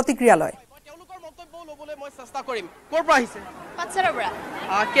যদি প্ৰতিক্ৰিয়া লয় তেওঁলোকৰ মন্তব্য ল'বলৈ মই চেষ্টা কৰিম ক'ৰ পৰা আহিছে পাঁচৰৰ পৰা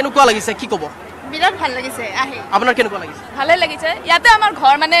কেনেকুৱা লাগিছে কি ক'ব বিৰাট ভাল লাগিছে আহি আপোনাৰ কেনেকুৱা লাগিছে ভালে লাগিছে ইয়াতে আমাৰ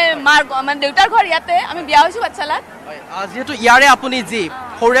ঘৰ মানে মাৰ মানে দেউতাৰ ঘৰ ইয়াতে আমি বিয়া হৈছো বাচ্চালাত যেহেতু ইয়াৰে আপুনি যি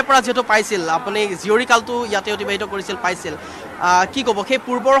সৰুৰে পৰা যেহেতু পাইছিল আপুনি জীয়ৰী কালটো ইয়াতে অতিবাহিত কৰিছিল পাইছিল কি ক'ব সেই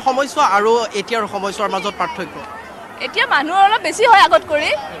পূৰ্বৰ সময়ছোৱা আৰু এতিয়াৰ সময়ছোৱাৰ মাজত পাৰ্থক্য এতিয়া মানুহ অলপ বেছি হয় আগত কৰি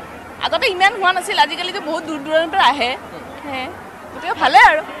আগতে ইমান হোৱা নাছিল আজিকালিতো বহুত দূৰ দূৰৰ পৰা আহে গতিকে ভালে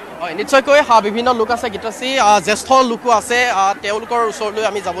আৰু হয় নিশ্চয়কৈ বিভিন্ন লোক আছে গীতাশ্ৰী জ্যেষ্ঠ লোকো আছে তেওঁলোকৰ ওচৰলৈ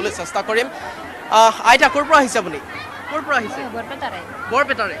আমি যাবলৈ চেষ্টা কৰিম আইতা ক'ৰ পৰা আহিছে আপুনি ক'ৰ পৰা আহিছে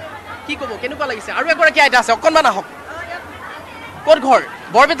বৰপেটাৰে কি ক'ব কেনেকুৱা লাগিছে আৰু এগৰাকী আইতা আছে অকণমান আহক ক'ত ঘৰ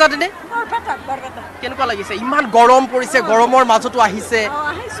বৰপেটাতে নে কেনেকুৱা লাগিছে ইমান গৰম পৰিছে গৰমৰ মাজতো আহিছে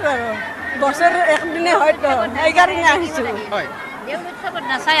আহিছো আৰু বছৰ একদিনে হয়তো সেইকাৰণে আহিছো হয় দেউল উৎসৱত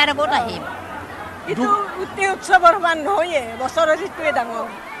নাচাই আৰু ক'ত আহিম এইটো উত্তি উৎসৱৰ মান নহয়ে বছৰৰ যিটোৱে ডাঙৰ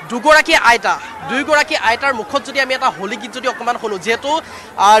দুইগৰাকী আইতাৰ মুখত যদি আমি এটা হোলী গীত যদি অকণমান শুনো যিহেতু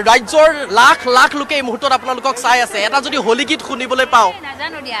ৰাজ্যৰ লাখ লাখ লোকে এই মুহূৰ্তত আপোনালোকক চাই আছে এটা যদি হোলী গীত শুনিবলৈ পাওঁ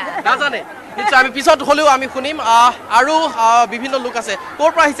নাজানে নিশ্চয় আমি পিছত হ'লেও আমি শুনিম আৰু বিভিন্ন লোক আছে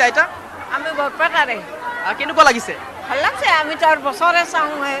ক'ৰ পৰা আহিছে আইতা আমি বৰপেটাৰে কেনেকুৱা লাগিছে ভাল লাগছে আমি তাৰ বছৰে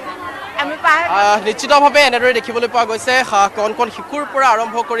চাওঁ আমি নিশ্চিতভাৱে এনেদৰে দেখিবলৈ পোৱা গৈছে কণ কণ শিশুৰ পৰা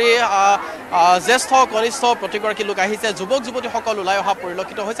আৰম্ভ কৰি জ্যেষ্ঠ কনিষ্ঠ প্ৰতিগৰাকী লোক আহিছে যুৱক যুৱতীসকল ওলাই অহা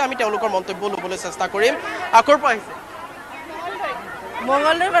পৰিলক্ষিত হৈছে আমি তেওঁলোকৰ মন্তব্য ল'বলৈ চেষ্টা কৰিম ক'ৰ পৰা আহিছে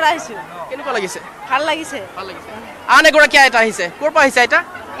মংগলদৈৰ পৰা আহিছো কেনেকুৱা লাগিছে ভাল লাগিছে আন এগৰাকী আইতা আহিছে ক'ৰ পৰা আহিছে আইতা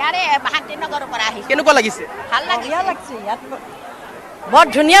কেনেকুৱা লাগিছে ভাল লাগিছে ইয়াত বৰ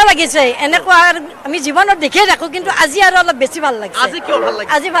ধুনীয়া লাগিছে এনেকুৱা আমি জীৱনত দেখিয়ে থাকো কিন্তু আজি আৰু অলপ বেছি ভাল লাগিছে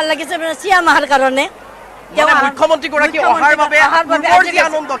আজি ভাল লাগিছে চিয়া মাহাৰ কাৰণে মুখ্যমন্ত্ৰীগৰাকী অহাৰ বাবে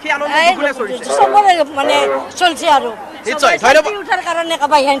চবৰে মানে চলছে আৰু নিশ্চয় ধন্যবাদ উঠাৰ কাৰণে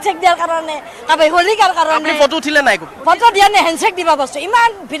কাবাই হেণ্ডশেক দিয়াৰ কাৰণে কাবাই হোলিকাৰ কাৰণে ফটো উঠিলে নাই ফটো দিয়া নাই হেণ্ডশেক দিবা বস্তু ইমান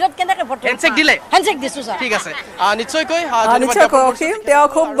ভিৰত কেনেকে ফটো হেণ্ডশেক দিলে হেণ্ডশেক দিছো ছাৰ ঠিক আছে নিশ্চয়কৈ অসীম তেওঁ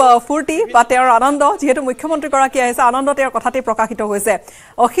খুব ফূৰ্তি বা তেওঁৰ আনন্দ যিহেতু মুখ্যমন্ত্ৰীগৰাকী আহিছে আনন্দ তেওঁৰ কথাতে প্ৰকাশিত হৈছে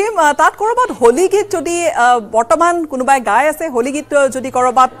অসীম তাত ক'ৰবাত হোলী গীত যদি বৰ্তমান কোনোবাই গাই আছে হোলী গীত যদি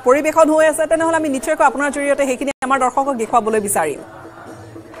ক'ৰবাত পৰিৱেশন হৈ আছে তেনেহ'লে আমি নিশ্চয়কৈ আপোনাৰ জৰিয়তে সেইখিনি আমাৰ দৰ্শকক দেখুৱাবলৈ বিচাৰিম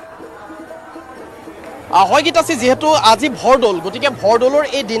হয় গীতাশ্ৰী যিহেতু আজি ভৰদৌল গতিকে ভৰদৌলৰ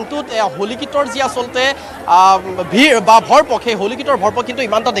এই দিনটোত হোলী গীতৰ যি আচলতে ভিৰ বা ভৰপক সেই হোলী গীতৰ ভৰপক কিন্তু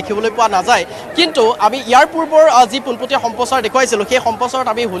ইমান এটা দেখিবলৈ পোৱা নাযায় কিন্তু আমি ইয়াৰ পূৰ্বৰ যি পোনপটীয়া সম্প্ৰচাৰ দেখুৱাইছিলোঁ সেই সম্প্ৰচাৰত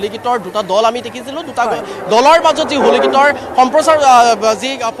আমি হোলী গীতৰ দুটা দল আমি দেখিছিলোঁ দুটা দলৰ মাজত যি হোলী গীতৰ সম্প্ৰচাৰ যি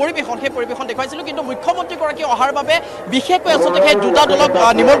পৰিৱেশন সেই পৰিৱেশন দেখুৱাইছিলোঁ কিন্তু মুখ্যমন্ত্ৰীগৰাকী অহাৰ বাবে বিশেষকৈ আচলতে সেই দুটা দলক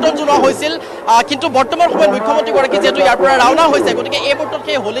নিমন্ত্ৰণ জনোৱা হৈছিল কিন্তু বৰ্তমান সময়ত মুখ্যমন্ত্ৰীগৰাকী যিহেতু ইয়াৰ পৰা ৰাওনা হৈছে গতিকে এই মুহূৰ্তত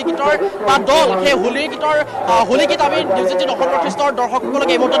সেই হোলী গীতৰ বা দল সেই হোলী গীত আমি News18 অসম নৰ্থইষ্টৰ দৰ্শকসকলক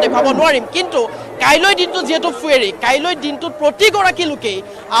এই মুহূৰ্তত দেখুৱাব নোৱাৰিম কিন্তু কাইলৈ দিনটো যিহেতু ফুৱেৰী কাইলৈ দিনটোত প্ৰতিগৰাকী লোকেই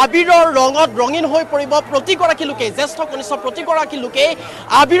আবিৰৰ ৰঙত ৰঙীন হৈ পৰিব প্ৰতিগৰাকী লোকেই জ্যেষ্ঠ কনিষ্ঠ প্ৰতিগৰাকী লোকেই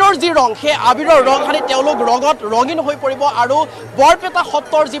আবিৰৰ যি ৰং সেই আবিৰৰ ৰং সানি তেওঁলোক ৰঙত ৰঙীন হৈ পৰিব আৰু বৰপেটা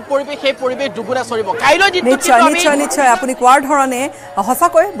সত্ৰৰ যি পৰিৱেশ সেই পৰিৱেশ দুগুণে চৰিব কাইলৈ দিনটো নিশ্চয় আপুনি কোৱাৰ ধৰণে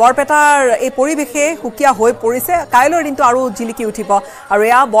সঁচাকৈ বৰপেটাৰ এই পৰিৱেশে সুকীয়া হৈ পৰিছে কাইলৈৰ দিনটো আৰু জিলিকি উঠিব আৰু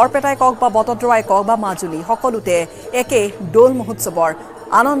এয়া বৰপেটাই কওক বা বটদ্ৰৱাই কওক বা মাজুলী সকলোতে একে দৌল মহোৎসৱৰ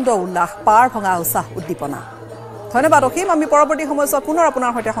আনন্দ উল্লাস পাৰ ভঙা উৎসাহ উদ্দীপনা ধন্যবাদ অসীম আমি পৰৱৰ্তী সময়ছোৱাত পুনৰ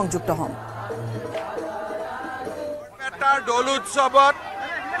আপোনাৰ সৈতে সংযুক্ত হ'ম বৰপেটাৰ দৌল উৎসৱত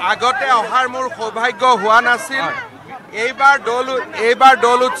আগতে অহাৰ মোৰ সৌভাগ্য হোৱা নাছিল এইবাৰ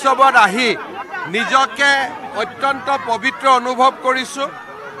দৌল উৎসৱত আহি নিজকে অত্যন্ত পবিত্ৰ অনুভৱ কৰিছোঁ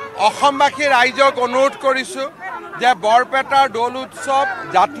অসমবাসী ৰাইজক অনুৰোধ কৰিছোঁ যে বৰপেটাৰ দৌল উৎসৱ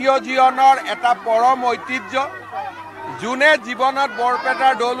জাতীয় জীৱনৰ এটা পৰম ঐতিহ্য যোনে জীৱনত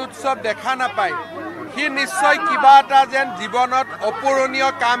বৰপেটাৰ দৌল উৎসৱ দেখা নাপায় সি নিশ্চয় কিবা এটা যেন জীৱনত অপূৰণীয়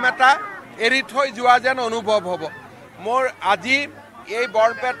কাম এটা এৰি থৈ যোৱা যেন অনুভৱ হ'ব মোৰ আজি এই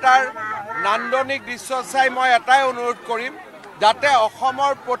বৰপেটাৰ নান্দনিক দৃশ্য চাই মই এটাই অনুৰোধ কৰিম যাতে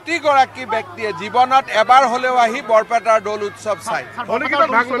অসমৰ প্ৰতিগৰাকী ব্যক্তিয়ে জীৱনত এবাৰ হ'লেও আহি বৰপেটাৰ দৌল উৎসৱ চায়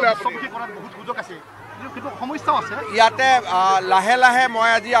ইয়াতে লাহে লাহে মই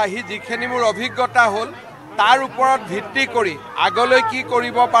আজি আহি যিখিনি মোৰ অভিজ্ঞতা হ'ল তাৰ ওপৰত ভিত্তি কৰি আগলৈ কি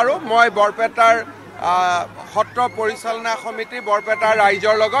কৰিব পাৰোঁ মই বৰপেটাৰ সত্ৰ পৰিচালনা সমিতি বৰপেটাৰ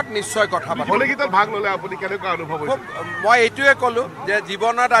ৰাইজৰ লগত নিশ্চয় কথা পাতিম মই এইটোৱে ক'লোঁ যে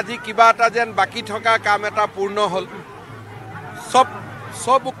জীৱনত আজি কিবা এটা যেন বাকী থকা কাম এটা পূৰ্ণ হ'ল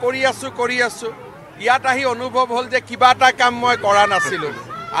চব কৰি আছোঁ ইয়াত আহি অনুভৱ হ'ল যে কিবা এটা কাম মই কৰা নাছিলোঁ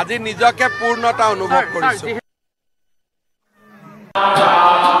আজি নিজকে পূৰ্ণতা অনুভৱ কৰিছোঁ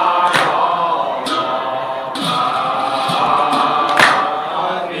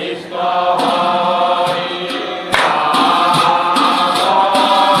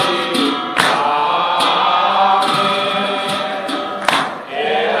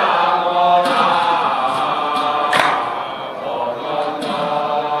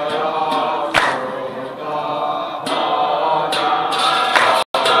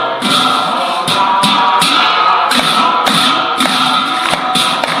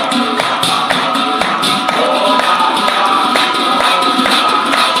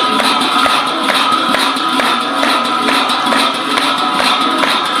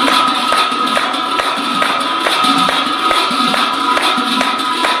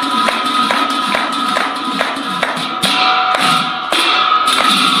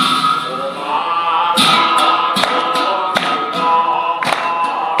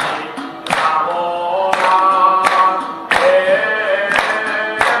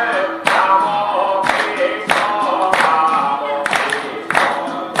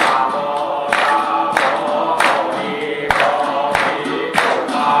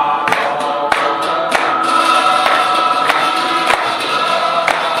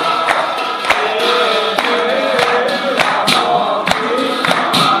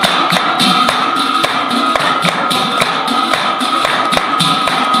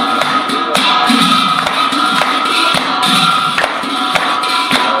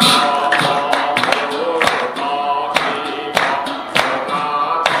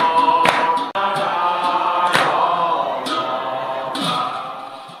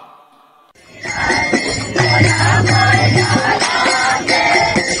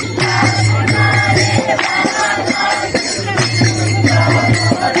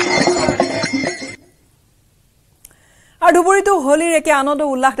ধুবুৰীতো হোলীৰ একে আনন্দ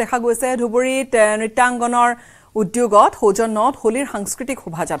উল্লাস দেখা গৈছে ধুবুৰীত নৃত্যাংগনৰ উদ্যোগত সৌজন্যত হোলীৰ সাংস্কৃতিক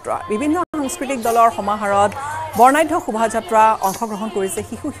শোভাযাত্ৰা বিভিন্ন সাংস্কৃতিক দলৰ সমাহাৰত বৰ্ণাঢ্য শোভাযাত্ৰা অংশগ্ৰহণ কৰিছে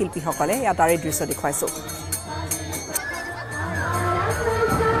শিশু শিল্পীসকলে ইয়াত তাৰে দৃশ্য দেখুৱাইছো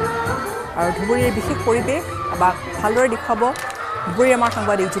আৰু ধুবুৰীৰ বিশেষ পৰিৱেশ বা ভালদৰে দেখুৱাব ধুবুৰীৰ আমাৰ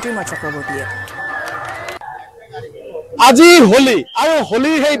সাংবাদিক জ্যোতিৰ্ময় চক্ৰৱৰ্তীয়ে আজি হোলী আৰু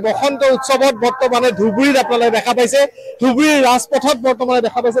হোলীৰ সেই বসন্ত উৎসৱত বৰ্তমানে ধুবুৰীত আপোনালোকে দেখা পাইছে ধুবুৰীৰ ৰাজপথত বৰ্তমানে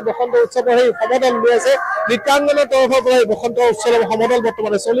দেখা পাইছে বসন্ত উৎসৱৰ সেই সমদল লৈ আছে নৃত্যাংগনৰ তৰফৰ পৰা এই বসন্ত উৎসৱৰ সমদল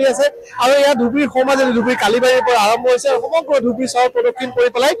বৰ্তমানে চলি আছে আৰু ইয়াত ধুবুৰীৰ সমাজে ধুবুৰী কালীবাৰীৰ পৰা আৰম্ভ হৈছে আৰু সমগ্ৰ ধুবুৰী চহৰ প্ৰদক্ষিণ কৰি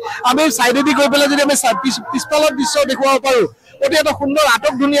পেলাই আমি চাইডেদি গৈ পেলাই যদি আমি পিছফালৰ দৃশ্য দেখুৱাব পাৰো অতি এটা সুন্দৰ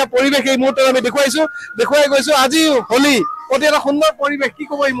আটক ধুনীয়া পৰিৱেশ এই মুহূৰ্তত আমি দেখুৱাই গৈছো আজি হোলী অতি এটা সুন্দৰ পৰিৱেশ কি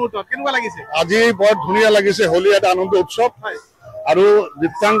ক'ব এই মুহূৰ্তত কেনেকুৱা লাগিছে আজি বৰ ধুনীয়া লাগিছে হোলী এটা আনন্দ উৎসৱ আৰু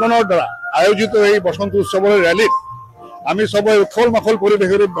নৃত্যাংগনৰ দ্বাৰা আয়োজিত এই বসন্ত উৎসৱৰ ৰেলীত আমি সবাই উৎসল মাখল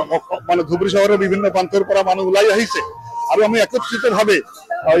পৰিৱেশেৰে মানে ধুবুৰী চহৰৰ বিভিন্ন প্ৰান্তৰ পৰা মানুহ ওলাই আহিছে আৰু আমি একত্ৰিতভাৱে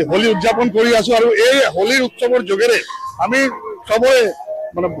হোলী উদযাপন কৰি আছো আৰু এই হোলীৰ উৎসৱৰ যোগেৰে আমি সবাই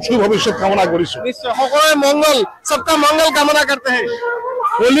মানে সুভবিষ্যৎ কামনা কৰিছো निश्चय সকলোৰে মংগল सबका मंगल कामना करते हैं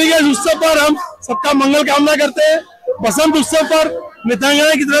होली के उत्सव पर हम सबका मंगल कामना करते हैं बसंत उत्सव पर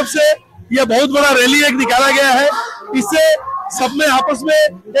नृत्यांगना की तरफ से यह बहुत बड़ा रैली एक निकाला गया है इससे सब में आपस में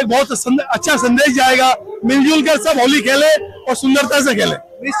एक बहुत अच्छा संदेश जाएगा मिलजुल कर सब होली खेले और सुंदरता से खेले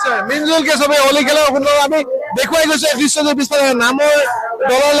निश्चय मिलजुल के सब होली खेले सुंदर আমি দেখুৱাই গৈছো দৃশ্যটো পিছফালে নামৰ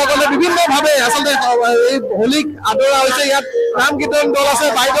দলৰ লগতে বিভিন্ন ভাৱে আসলে এই হোলীক আদৰা হৈছে ইয়াত নাম কীৰ্তন দল আছে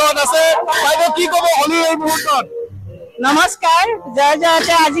বাইদেউ কি ক'ব হোলীৰ এই মুহূৰ্তত নমস্কাৰ জয়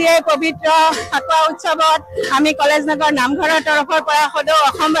জয়তে আজি এই পবিত্ৰ ফাকুৱা উৎসৱত আমি কলেজ নগৰ নামঘৰৰ তৰফৰ পৰা সদৌ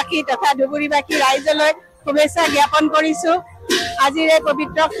অসমবাসী তথা ধুবুৰীবাসী ৰাইজলৈ শুভেচ্ছা জ্ঞাপন কৰিছো আজিৰ এই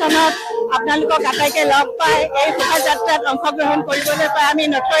পবিত্ৰ ক্ষণত আপোনালোকক আটাইকে লগ পাই এই শোভাযাত্ৰাত অংশগ্ৰহণ কৰিবলৈ পাই আমি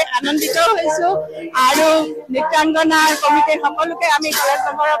নথৈ আনন্দিত হৈছো আৰু নৃত্যাংগনাৰ কমিটিৰ সকলোকে আমি কলেজ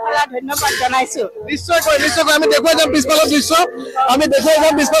নগৰৰ পৰা ধন্যবাদ জনাইছো নিশ্চয়কৈ আমি দেখুৱাই যাম পিছফালৰ দৃশ্য আমি দেখুৱাই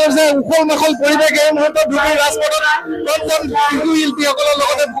যাম পিছফালৰ যে উখল মাখল পৰিৱেশ এই মুহূৰ্তত ধুবুৰী ৰাজপথত কণ শিশু শিল্পীসকলৰ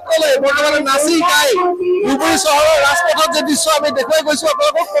লগতে সকলোৱে বৰ্তমানে নাচি গাই ধুবুৰী চহৰৰ ৰাজপথত যে দৃশ্য আমি দেখুৱাই গৈছো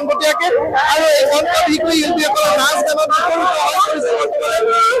আপোনালোকক পোনপটীয়াকৈ আৰু এই কণ শিশু শিল্পীসকলৰ নাচ গানত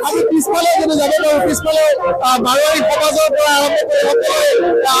আমি পিছফালে যদি যাব পাৰো পিছফালে মাৰোৱাৰী সমাজৰ পৰা আৰম্ভ কৰি সকলোৱে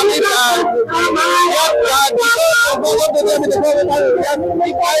আমি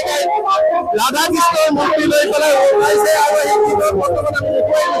ৰাধা কৃষ্ণৰ মূৰ্তি লৈ পেলাই ওলাইছে আৰু এই গীতত বৰ্তমান আমি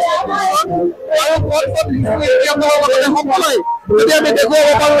দেখুৱাই সকলোৱে যদি আমি দেখুৱাব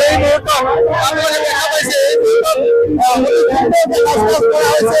পাৰো এই মুহূৰ্তত আপোনালোকে দেখা পাইছে এই মুহূৰ্তত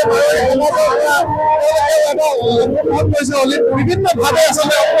বিভিন্ন ভাৱে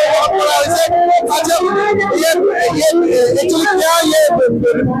আচলতে অংশগ্ৰহণ কৰা হৈছে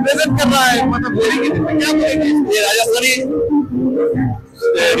राजस्थानी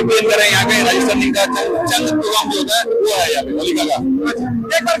रिप्रेजेंट कर रहे हैं यहाँ पे राजस्थानी का चंद प्रोग्राम जो होता है वो है यहाँ पे होलिका का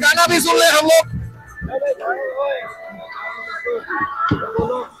एक बार गाना भी सुन ले हम लोग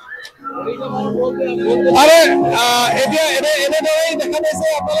আরে এতিয়া এনেদৰেই দেখা পাইছে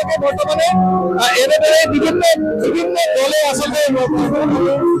আপোনালোকে বৰ্তমানে এনেদৰেই বিভিন্ন দলে আচলতে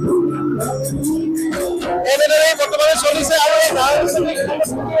এনেদৰেই বৰ্তমানে চলিছে আৰু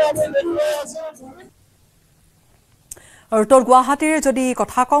উত্তৰ গুৱাহাটীৰ যদি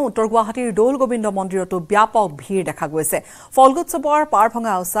কথা কওঁ উত্তৰ গুৱাহাটীৰ দৌল গোবিন্দ মন্দিৰতো ব্যাপক ভিৰ দেখা গৈছে ফলগোৎসৱৰ পাৰ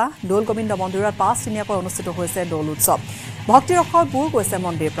ভঙা উচা দৌল গোবিন্দ মন্দিৰত 5 দিনীয়াকৈ অনুষ্ঠিত হৈছে দৌল উৎসৱ ভক্তিৰ ৰসত বুৰ গৈছে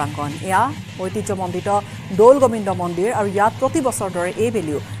মন্দিৰ প্ৰাংগণ এয়া ঐতিহ্যমণ্ডিত দৌল গোবিন্দ মন্দিৰ আৰু ইয়াত প্ৰতি বছৰ দৰে এই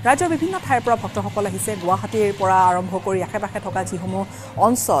বেলিও ৰাজ্যৰ বিভিন্ন ঠাইৰ পৰা ভক্তসকল আহিছে গুৱাহাটীৰ পৰা আৰম্ভ কৰি আশে-পাশে থকা যিসমূহ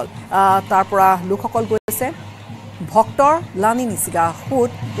অঞ্চল তাৰ পৰা লোকসকল গৈছে ভক্তৰ লানি নিচিগা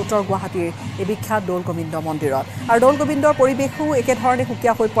সুত উত্তৰ গুৱাহাটীৰ এই বিখ্যাত দৌল গোবিন্দ মন্দিৰত আৰু দৌল গোবিন্দৰ পৰিৱেশো একেধৰণে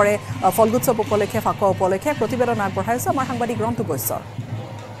সুকীয়া হৈ পৰে ফলগোৎসৱ উপলক্ষে ফাকুৱা উপলক্ষে প্ৰতিবেদন আগবঢ়াইছে আমাৰ সাংবাদিক ৰন্তু গৈছৰ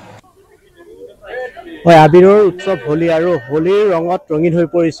হয় আবিৰৰ উৎসৱ হোলী আৰু হোলীৰ ৰঙত ৰঙীন হৈ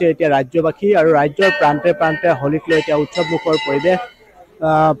পৰিছে এতিয়া ৰাজ্যবাসী আৰু ৰাজ্যৰ প্ৰান্তে প্ৰান্তে হোলীক লৈ এতিয়া উৎসৱমুখৰ পৰিৱেশ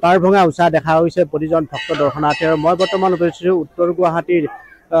পাৰ ভঙা উচা দেখা হৈছে প্ৰতিজন ভক্ত দৰ্শনাৰ্থী আৰু মই বৰ্তমান উপস্থিত উত্তৰ গুৱাহাটীৰ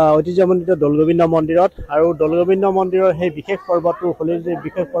ঐতিহ্যমণ্ডিত দৌল গোবিন্দ মন্দিৰত আৰু দৌল গোবিন্দ মন্দিৰৰ সেই বিশেষ পৰ্বটো হোলীৰ যে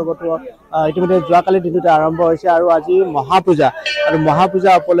বিশেষ পৰ্বটো ইতিমধ্যে যোৱাকালি দিনতে আৰম্ভ হৈছে আৰু আজি মহাপূজা আৰু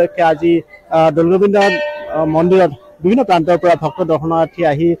মহাপূজা উপলক্ষে আজি দৌল গোবিন্দ মন্দিৰত বিভিন্ন প্ৰান্তৰ পৰা ভক্ত দৰ্শনাৰ্থী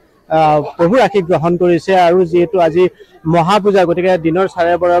আহি প্ৰভুৰ আশীৰ্বাদ গ্ৰহণ কৰিছে আৰু যেহেতু আজি মহাপূজা গতিকে দিনৰ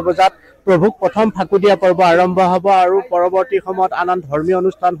 12:30 বজাত প্ৰভুক প্ৰথম ফাকুদিয়া পৰ্ব আৰম্ভ হ'ব আৰু পৰৱৰ্তী সময়ত আন ধৰ্মীয়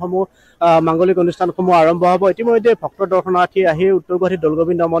অনুষ্ঠানসমূহ মাংগলিক অনুষ্ঠানসমূহ আৰম্ভ হ'ব ইতিমধ্যে ভক্ত দৰ্শনাৰ্থী আহি উত্তৰ গুৱাহাটী দৌল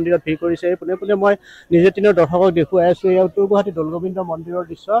গোবিন্দ মন্দিৰত ভিৰ কৰিছে পুনে পুনে মই নিজে তিনৰ দৰ্শকক দেখুৱাই আছো এই উত্তৰ গুৱাহাটী দৌল গোবিন্দ মন্দিৰৰ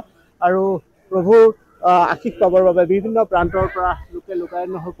দৃশ্য আৰু প্ৰভু আশীষ পাবৰ বাবে বিভিন্ন প্ৰান্তৰ পৰা লোকে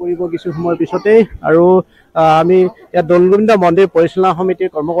লোকায়ন হৈ পৰিব কিছু সময়ৰ পিছতেই আৰু আমি ইয়াত দৌল গোবিন্দ মন্দিৰ পৰিচালনা সমিতিৰ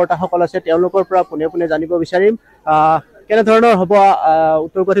কৰ্মকৰ্তাসকল আছে তেওঁলোকৰ পৰা পুনে পুনে জানিব বিচাৰিম কেনে ধৰণৰ হ'ব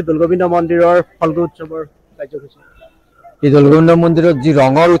উত্তৰ গুৱাহাটী দৌল গোবিন্দ মন্দিৰৰ ফলগু উৎসৱৰ কাৰ্যসূচী এই দৌল গোবিন্দ মন্দিৰত যি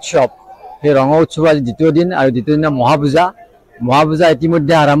ৰঙৰ উৎসৱ সেই ৰঙৰ উৎসৱ আজি দ্বিতীয় দিন আৰু দ্বিতীয় দিনা মহাপূজা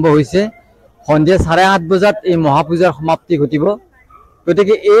ইতিমধ্যে আৰম্ভ হৈছে সন্ধিয়া 8:30 বজাত এই মহাপূজাৰ সমাপ্তি ঘটিব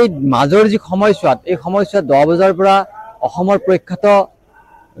গতিকে এই মাজৰ যি সময়ছোৱাত এই সময়ছোৱাত 10 বজাৰ পৰা অসমৰ প্ৰখ্যাত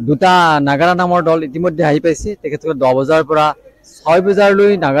দুটা নাগাৰা নামৰ দল ইতিমধ্যে আহি পাইছে তেখেতসকলে 10 বজাৰ পৰা 6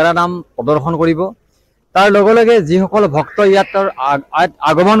 বজালৈ নাগাৰা নাম প্ৰদৰ্শন কৰিব তাৰ লগে লগে যিসকল ভক্ত ইয়াত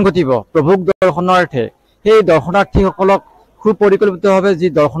আগমন ঘটিব প্ৰভুক দৰ্শনাৰ্থে সেই দৰ্শনাৰ্থীসকলক সুপৰিকল্পিতভাৱে যি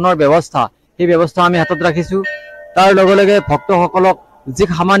দৰ্শনৰ ব্যৱস্থা সেই ব্যৱস্থা আমি হাতত ৰাখিছো তাৰ লগে লগে ভক্তসকলক যি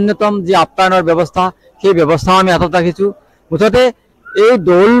সামান্যতম যি আপ্যায়নৰ ব্যৱস্থা সেই ব্যৱস্থা আমি হাতত ৰাখিছো মুঠতে এই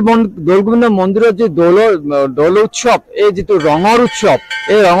দৌল গোবিন্দ মন্দিৰৰ যি দৌল উৎসৱ এই যিটো ৰঙৰ উৎসৱ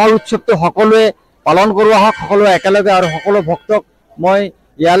এই ৰঙৰ উৎসৱটো সকলোৱে পালন কৰোৱা হওক সকলোৱে একেলগে আৰু সকলো ভক্তক মই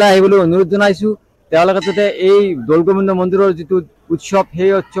ইয়ালৈ আহিবলৈ অনুৰোধ জনাইছো তেওঁলোকে যাতে এই দৌল গোবিন্দ মন্দিৰৰ যিটো উৎসৱ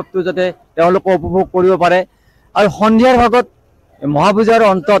সেই উৎসৱটো যাতে তেওঁলোকে উপভোগ কৰিব পাৰে আৰু সন্ধিয়াৰ ভাগত মহাপূজাৰ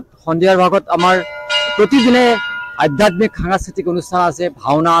অন্তত সন্ধিয়াৰ ভাগত আমাৰ প্ৰতিদিনে আধ্যাত্মিক সাংস্কৃতিক অনুষ্ঠান আছে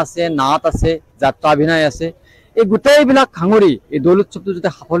ভাওনা আছে নাট আছে যাত্ৰা অভিনয় আছে এই গোটেইবিলাক সাঙুৰি এই দৌল উৎসৱটো যাতে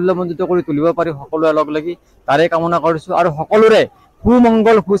সাফল্যমণ্ডিত কৰি তুলিব পাৰি সকলোৱে লগ লাগি তাৰে কামনা কৰিছো আৰু সকলোৰে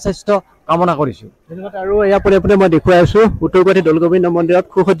সুমংগল সুস্বাস্থ্য কামনা কৰিছো আৰু ইয়াৰ পৰে মই দেখুৱাই আছো উত্তৰ গুৱাহাটী দৌল গোবিন্দ মন্দিৰত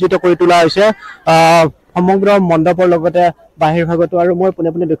সুসজ্জিত কৰি তোলা হৈছে সমগ্ৰ মণ্ডপৰ লগতে বাহিৰ ভাগতো আৰু মই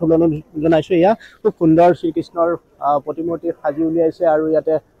পোনে দেখাবলৈ জনাইছো এয়া খুব সুন্দৰ শ্ৰীকৃষ্ণৰ প্ৰতিমূৰ্তি সাজি উলিয়াইছে আৰু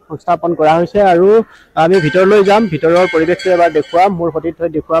ইয়াতে সংস্থাপন কৰা হৈছে আৰু আমি ভিতৰলৈ যাম ভিতৰৰ পৰিৱেশটো এবাৰ দেখুৱাম মোৰ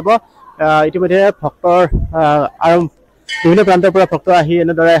সতীৰ্থই দেখুৱাব ইতিমধ্যে ভক্তৰ বিভিন্ন প্ৰান্তৰ পৰা ভক্ত আহি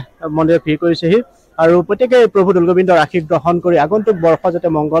এনেদৰে মন্দিৰত ভিৰ কৰিছেহি আৰু প্ৰত্যেকে প্ৰভু দৌল গোবিন্দৰ আশীষ গ্ৰহণ কৰি আগন্তুক বৰ্ষ যাতে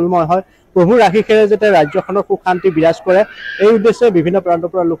মংগলময় হয় প্ৰভুৰ আশীষেৰে যাতে ৰাজ্যখনৰ সুখ শান্তি বিৰাজ কৰে এই উদ্দেশ্যে বিভিন্ন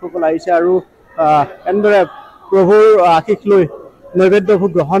প্ৰান্তৰ পৰা লোকসকল আহিছে আৰু এনেদৰে প্ৰভুৰ আশীষ লৈ নৈবেদ্যভোগ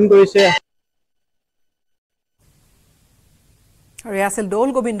গ্ৰহণ কৰিছে আৰু আছিল দৌল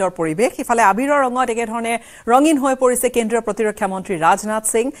গোবিন্দৰ পৰিৱেশ ইফালে আবিৰৰ ৰঙত একেধৰণে ৰঙীন হৈ পৰিছে কেন্দ্ৰীয় প্ৰতিৰক্ষা মন্ত্ৰী ৰাজনাথ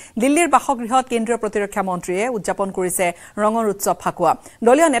সিং দিল্লীৰ বাসগৃহত কেন্দ্ৰীয় প্ৰতিৰক্ষা মন্ত্ৰীয়ে উদযাপন কৰিছে ৰঙৰ উৎসৱ ফাকুৱা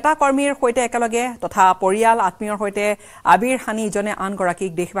দলীয় নেতা কৰ্মীৰ সৈতে একেলগে তথা পৰিয়াল আত্মীয়ৰ সৈতে আবিৰ হানি ইজনে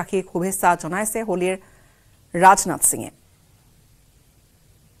আনগৰাকীক দেশবাসীক শুভেচ্ছা জনাইছে হোলীৰ ৰাজনাথ সিঙে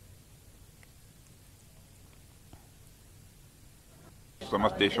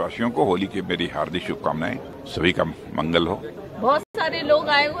समस्त देशवासियों को होली की मेरी हार्दिक शुभकामनाएं सभी का मंगल हो बहुत सारे लोग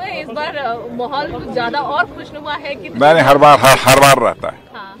आए हुए हैं इस बार माहौल ज्यादा और खुशनुमा है कि मैंने हर बार रहता है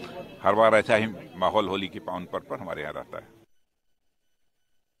हाँ। हर बार ऐसा ही माहौल होली के पावन पर्व पर हमारे यहाँ रहता है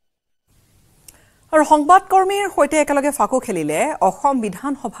আৰু সংবাদকৰ্মীৰ সৈতে একেলগে ফাকু খেলিলে অসম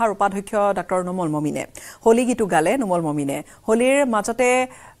বিধানসভাৰ উপাধ্যক্ষ ডক্টৰ নুমল মমিনে হোলী গীতো গালে নুমল মমিনে হোলীৰ মাজতে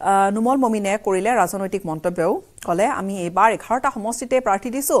নুমল মমিনে কৰিলে ৰাজনৈতিক মন্তব্যও কলে আমি এবাৰ 11টা সমষ্টিতে প্ৰাৰ্থী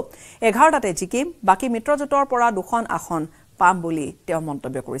দিছো 11টাতে জিকিম বাকি মিত্ৰজোঁটৰ পৰা দুখন আসন পাম বুলি তেওঁ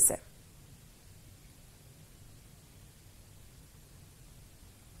মন্তব্য কৰিছে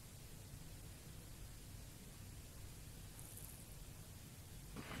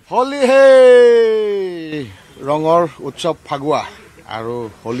होली हे रंगर उत्सव फागुआ আৰু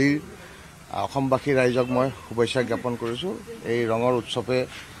হোলীৰ অসমবাসী ৰাইজক মই শুভেচ্ছা জ্ঞাপন কৰিছো এই ৰঙৰ উৎসৱে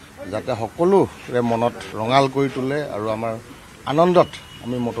যাতে সকলোৰে মনত ৰঙাল কৰি তোলে আৰু আমাৰ আনন্দত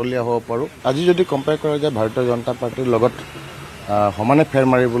আমি মতলীয়া হ'ব পাৰো আজি যদি কম্পেয়াৰ কৰা যায় ভাৰতীয় জনতা পাৰ্টিৰ লগত সমানে ফেৰ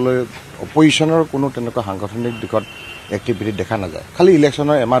মাৰিবলৈ অপজিশনৰ কোনো তেনেকুৱা সাংগঠনিক দিশত এক্টিভিটি দেখা নাযায় খালি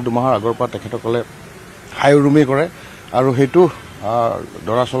ইলেকশ্যনৰ এমাহ দুমাহৰ আগৰ পৰা তেখেতসকলে হাই উৰুমি কৰে আৰু হেতু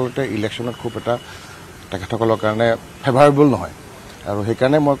দৰাচলতে ইলেকশ্যনত খুব এটা তেখেতসকলৰ কাৰণে ফেভাৰেবল নহয় আৰু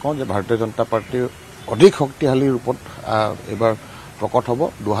সেইকাৰণে মই কওঁ যে ভাৰতীয় জনতা পাৰ্টিৰ অধিক শক্তিশালী ৰূপত এবাৰ প্ৰকট হ'ব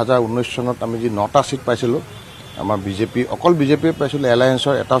 2019 চনত আমি যি 9টা সিট পাইছিলোঁ আমাৰ বিজেপি অকল বিজেপিয়ে পাইছিল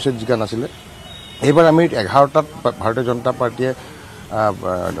এলায়েন্সৰ এটাও সিট জিকা নাছিলে এইবাৰ আমি 11টাত ভাৰতীয় জনতা পাৰ্টিয়ে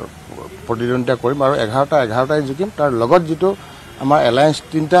প্ৰতিদ্বন্দ্বিতা কৰিম আৰু 11টাই জিকিম তাৰ লগত যিটো আমাৰ এলায়েন্স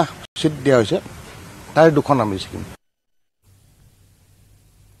 3টা সিট দিয়া হৈছে তাৰ দুখন আমি জিকিম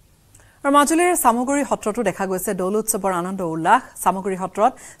আৰু মাজুলীৰ সামগ্ৰী সত্ৰটো দেখা গৈছে দৌল উৎসৱৰ আনন্দ উল্লাস সামগ্ৰী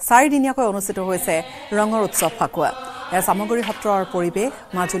সত্ৰত 4 দিনীয়াকৈ অনুষ্ঠিত হৈছে ৰঙৰ উৎসৱ ফাকুৱা এই সামগ্ৰী সত্ৰৰ পৰিৱেশ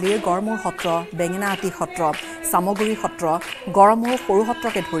মাজুলীৰ গড়মূৰ সত্ৰ বেঙেনাআটি সত্ৰ সামগ্ৰী সত্ৰ গড়মূৰ সৰু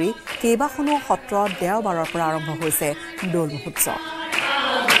সত্ৰকে ধৰি কেইবাখনো সত্ৰত দেওবাৰৰ পৰা আৰম্ভ হৈছে দৌল মহোৎসৱ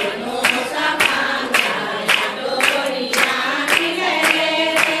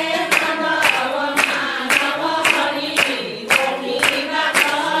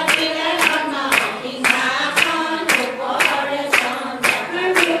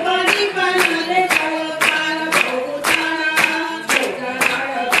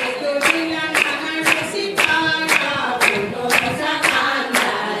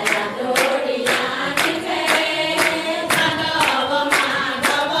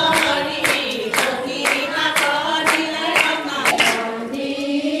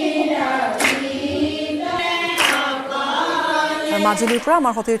মাজুলীৰ পৰা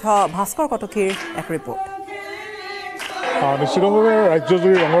আমাৰ সতীৰ্থ ভাস্কৰ কটকীৰ এক ৰিপৰ্ট নিশ্চিতভাৱে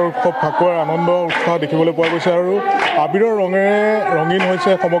ৰাজ্যজুৰি ৰঙৰ উৎসৱ ফাকুৱাৰ আনন্দ উৎসাহ দেখিবলৈ পোৱা গৈছে আৰু আবিৰৰ ৰঙেৰে ৰঙীন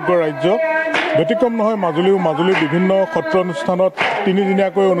হৈছে সমগ্ৰ ৰাজ্য ব্যতিক্ৰম নহয় মাজুলীৰ বিভিন্ন সত্ৰ অনুষ্ঠানত 3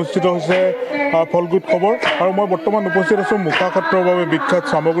 দিনীয়াকৈ অনুষ্ঠিত হৈছে ফলগোৎসৱৰ আৰু মই বৰ্তমান উপস্থিত আছোঁ মুখা সত্ৰৰ বাবে বিখ্যাত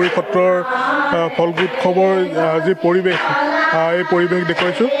সামগ্ৰী সত্ৰৰ ফলগোৎসৱৰ যি পৰিৱেশ এই পৰিৱেশ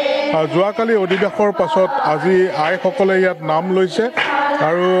দেখুৱাইছোঁ যোৱাকালি অধিৱেশৰ পাছত আজি আইসকলে ইয়াত নাম লৈছে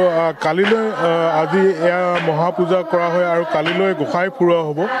আৰু কালিলৈ আজি এয়া মহাপূজা কৰা হয় আৰু কালিলৈ গোসাঁই ফুৰোৱা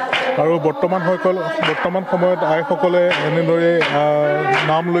হ'ব আৰু বৰ্তমান সময়ত আইসকলে এনেদৰে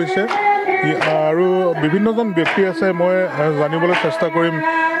নাম লৈছে আৰু বিভিন্নজন ব্যক্তি আছে মই জানিবলৈ চেষ্টা কৰিম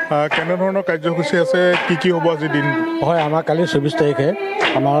কেনেধৰণৰ কাৰ্যসূচী আছে কি হ'ব আজি দিন হয় আমাৰ কালি 24 তাৰিখে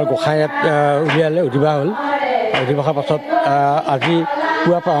আমাৰ গোসাঁই ইয়াত উলিয়ালে উঠিবা হ'ল অধিৱেশৰ পাছত আজি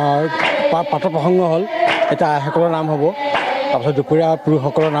পুৱা পাতৰ প্ৰসংগ হ'ল এতিয়া আইসকলৰ নাম হ'ব তাৰপিছত দুপৰীয়া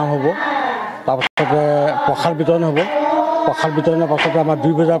পুৰুষসকলৰ নাম হ'ব তাৰপিছতে প্ৰসাদ বিতৰণ হ'ব প্ৰসাদ বিতৰণৰ পাছতে আমাৰ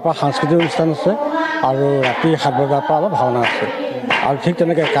 2 বজাৰ পৰা সাংস্কৃতিক অনুষ্ঠান আছে আৰু ৰাতি 7 বজাৰ পৰা আমাৰ ভাওনা আছে আৰু ঠিক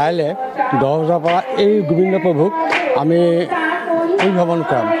তেনেকৈ কাইলৈ 10 বজাৰ পৰা এই গোবিন্দ প্ৰভুক আমি পৰিভ্ৰমণ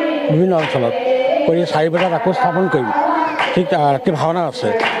কৰাম বিভিন্ন অঞ্চলত কৰি 4 বজাত আকৌ স্থাপন কৰিম ঠিক ৰাতি ভাওনা আছে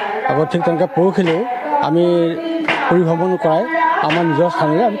আকৌ ঠিক তেনেকৈ পৰহিলেও আমি পৰিভ্ৰমণ কৰাই আমাৰ নিজৰ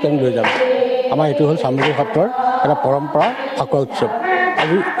স্থানলৈ আমি তেওঁক লৈ যাম আমাৰ এইটো হ'ল সামগ্ৰী সত্ৰৰ এটা পৰম্পৰা ফাকুৱা উৎসৱ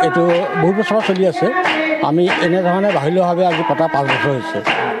আজি এইটো বহুত বছৰ চলি আছে আমি এনেধৰণে বাহিৰভাৱে আজি পতা 5 বছৰ হৈছে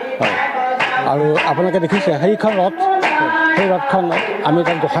হয় আৰু আপোনালোকে দেখিছে সেইখন ৰথ সেই ৰথখনত আমি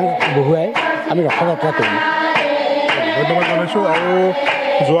তাত গোসাঁই বহুৱাই আমি ৰথযাত্ৰা কৰিম ধন্যবাদ জনাইছোঁ আৰু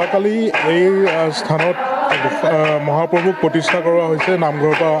যোৱাকালি এই স্থানত মহাপ্ৰভুক প্ৰতিষ্ঠা কৰোৱা হৈছে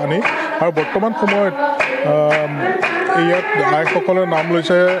নামঘৰৰ পৰা আনি আৰু বৰ্তমান সময়ত ইয়াত আইসকলে নাম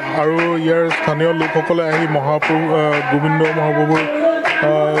লৈছে আৰু ইয়াৰ স্থানীয় লোকসকলে আহি গোবিন্দ মহাপ্ৰভুৰ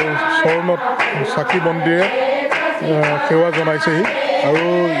চৰণত চাকি বন্তিৰে সেৱা জনাইছেহি আৰু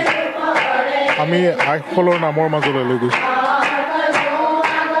আমি আইসকলৰ নামৰ মাজলৈ লৈ গৈছোঁ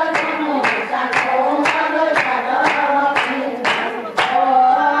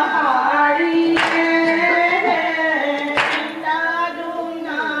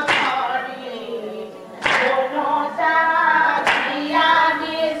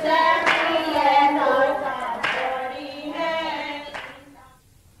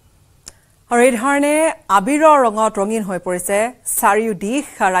আৰু এই ধৰণে আবিৰৰ ৰঙত ৰঙীন হৈ পৰিছে চাৰিওদিশ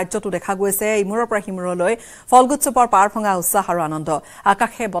ৰাজ্যটো দেখা গৈছে ইমূৰৰ পৰা সিমূৰলৈ ফলগোৎসৱৰ পাৰ ভঙা উৎসাহ আৰু আনন্দ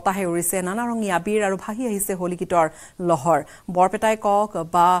আকাশে বতাহে উৰিছে নানা ৰঙী আবিৰ আৰু ভাহি আহিছে হোলী গীতৰ লহৰ বৰপেটাই কওক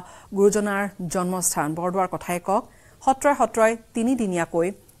বা গুৰুজনাৰ জন্মস্থান বৰদোৱাৰ কথাই কওক সত্ৰই 3 দিনীয়াকৈ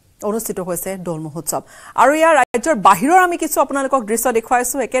অনুষ্ঠিত হৈছে দৌল মহোৎসৱ আৰু ইয়াৰ ৰাজ্যৰ বাহিৰৰ আমি কিছু আপোনালোকক দৃশ্য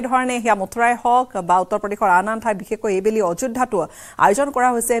দেখুৱাইছো একেধৰণে হিয়া মথুৰাই হওক বা উত্তৰ প্ৰদেশৰ আন ঠাই বিশেষকৈ এইবেলি অযোধ্যাটো আয়োজন কৰা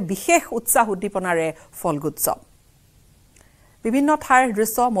হৈছে বিশেষ উৎসাহ উদ্দীপনাৰে ফলগোৎসৱ বিভিন্ন ঠাইৰ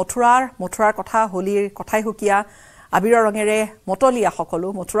দৃশ্য মথুৰাৰ কথা হোলীৰ কথাই হুকিয়া আবিৰৰ ৰঙেৰে মতলীয়া সকলো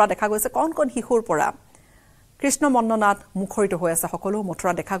মথুৰা দেখা গৈছে কণ শিশুৰ পৰা কৃষ্ণ মণ্ডনাত মুখৰিত হৈ আছে সকলো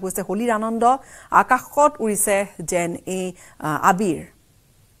মথুৰা দেখা গৈছে হোলীৰ আনন্দ আকাশত উৰিছে যেন এই আবিৰ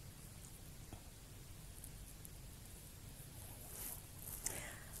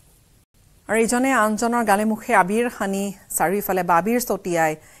আৰু ইজনে আনজনৰ গালে মুখে আবিৰ হানি চাৰিওফালে বা আবিৰ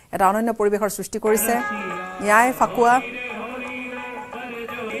ছটিয়াই এটা অনন্য পৰিৱেশৰ সৃষ্টি কৰিছে ইয়াই ফাকুৱা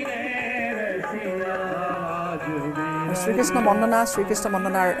শ্ৰীকৃষ্ণ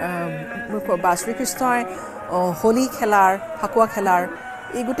বন্দনাৰ বা শ্ৰীকৃষ্ণৰ হোলী খেলাৰ ফাকুৱা খেলাৰ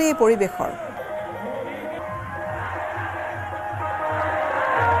এই গোটেই পৰিৱেশৰ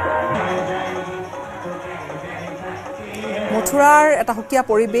মথুৰাৰ এটা সুকীয়া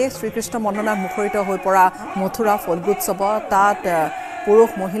পৰিৱেশ শ্ৰীকৃষ্ণ মণ্ডনাত মুখৰিত হৈ পৰা মথুৰা ফলগোৎসৱ তাত পুৰুষ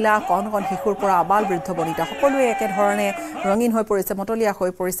মহিলা কণ শিশুৰ পৰা আবাল বৃদ্ধ বনিতা সকলোৱে একেধৰণে ৰঙীন হৈ পৰিছে মতলীয়া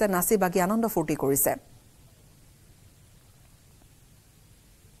হৈ পৰিছে নাচি বাগি আনন্দ ফূৰ্তি কৰিছে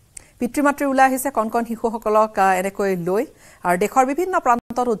পিতৃ-মাতৃ ওলাই আহিছে কণ শিশুসকলক এনেকৈ লৈ আৰু দেশৰ বিভিন্ন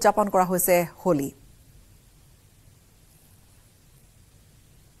প্ৰান্তত উদযাপন কৰা হৈছে হোলী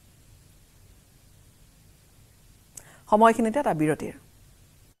সময়খিনিতে এটা বিৰতিৰ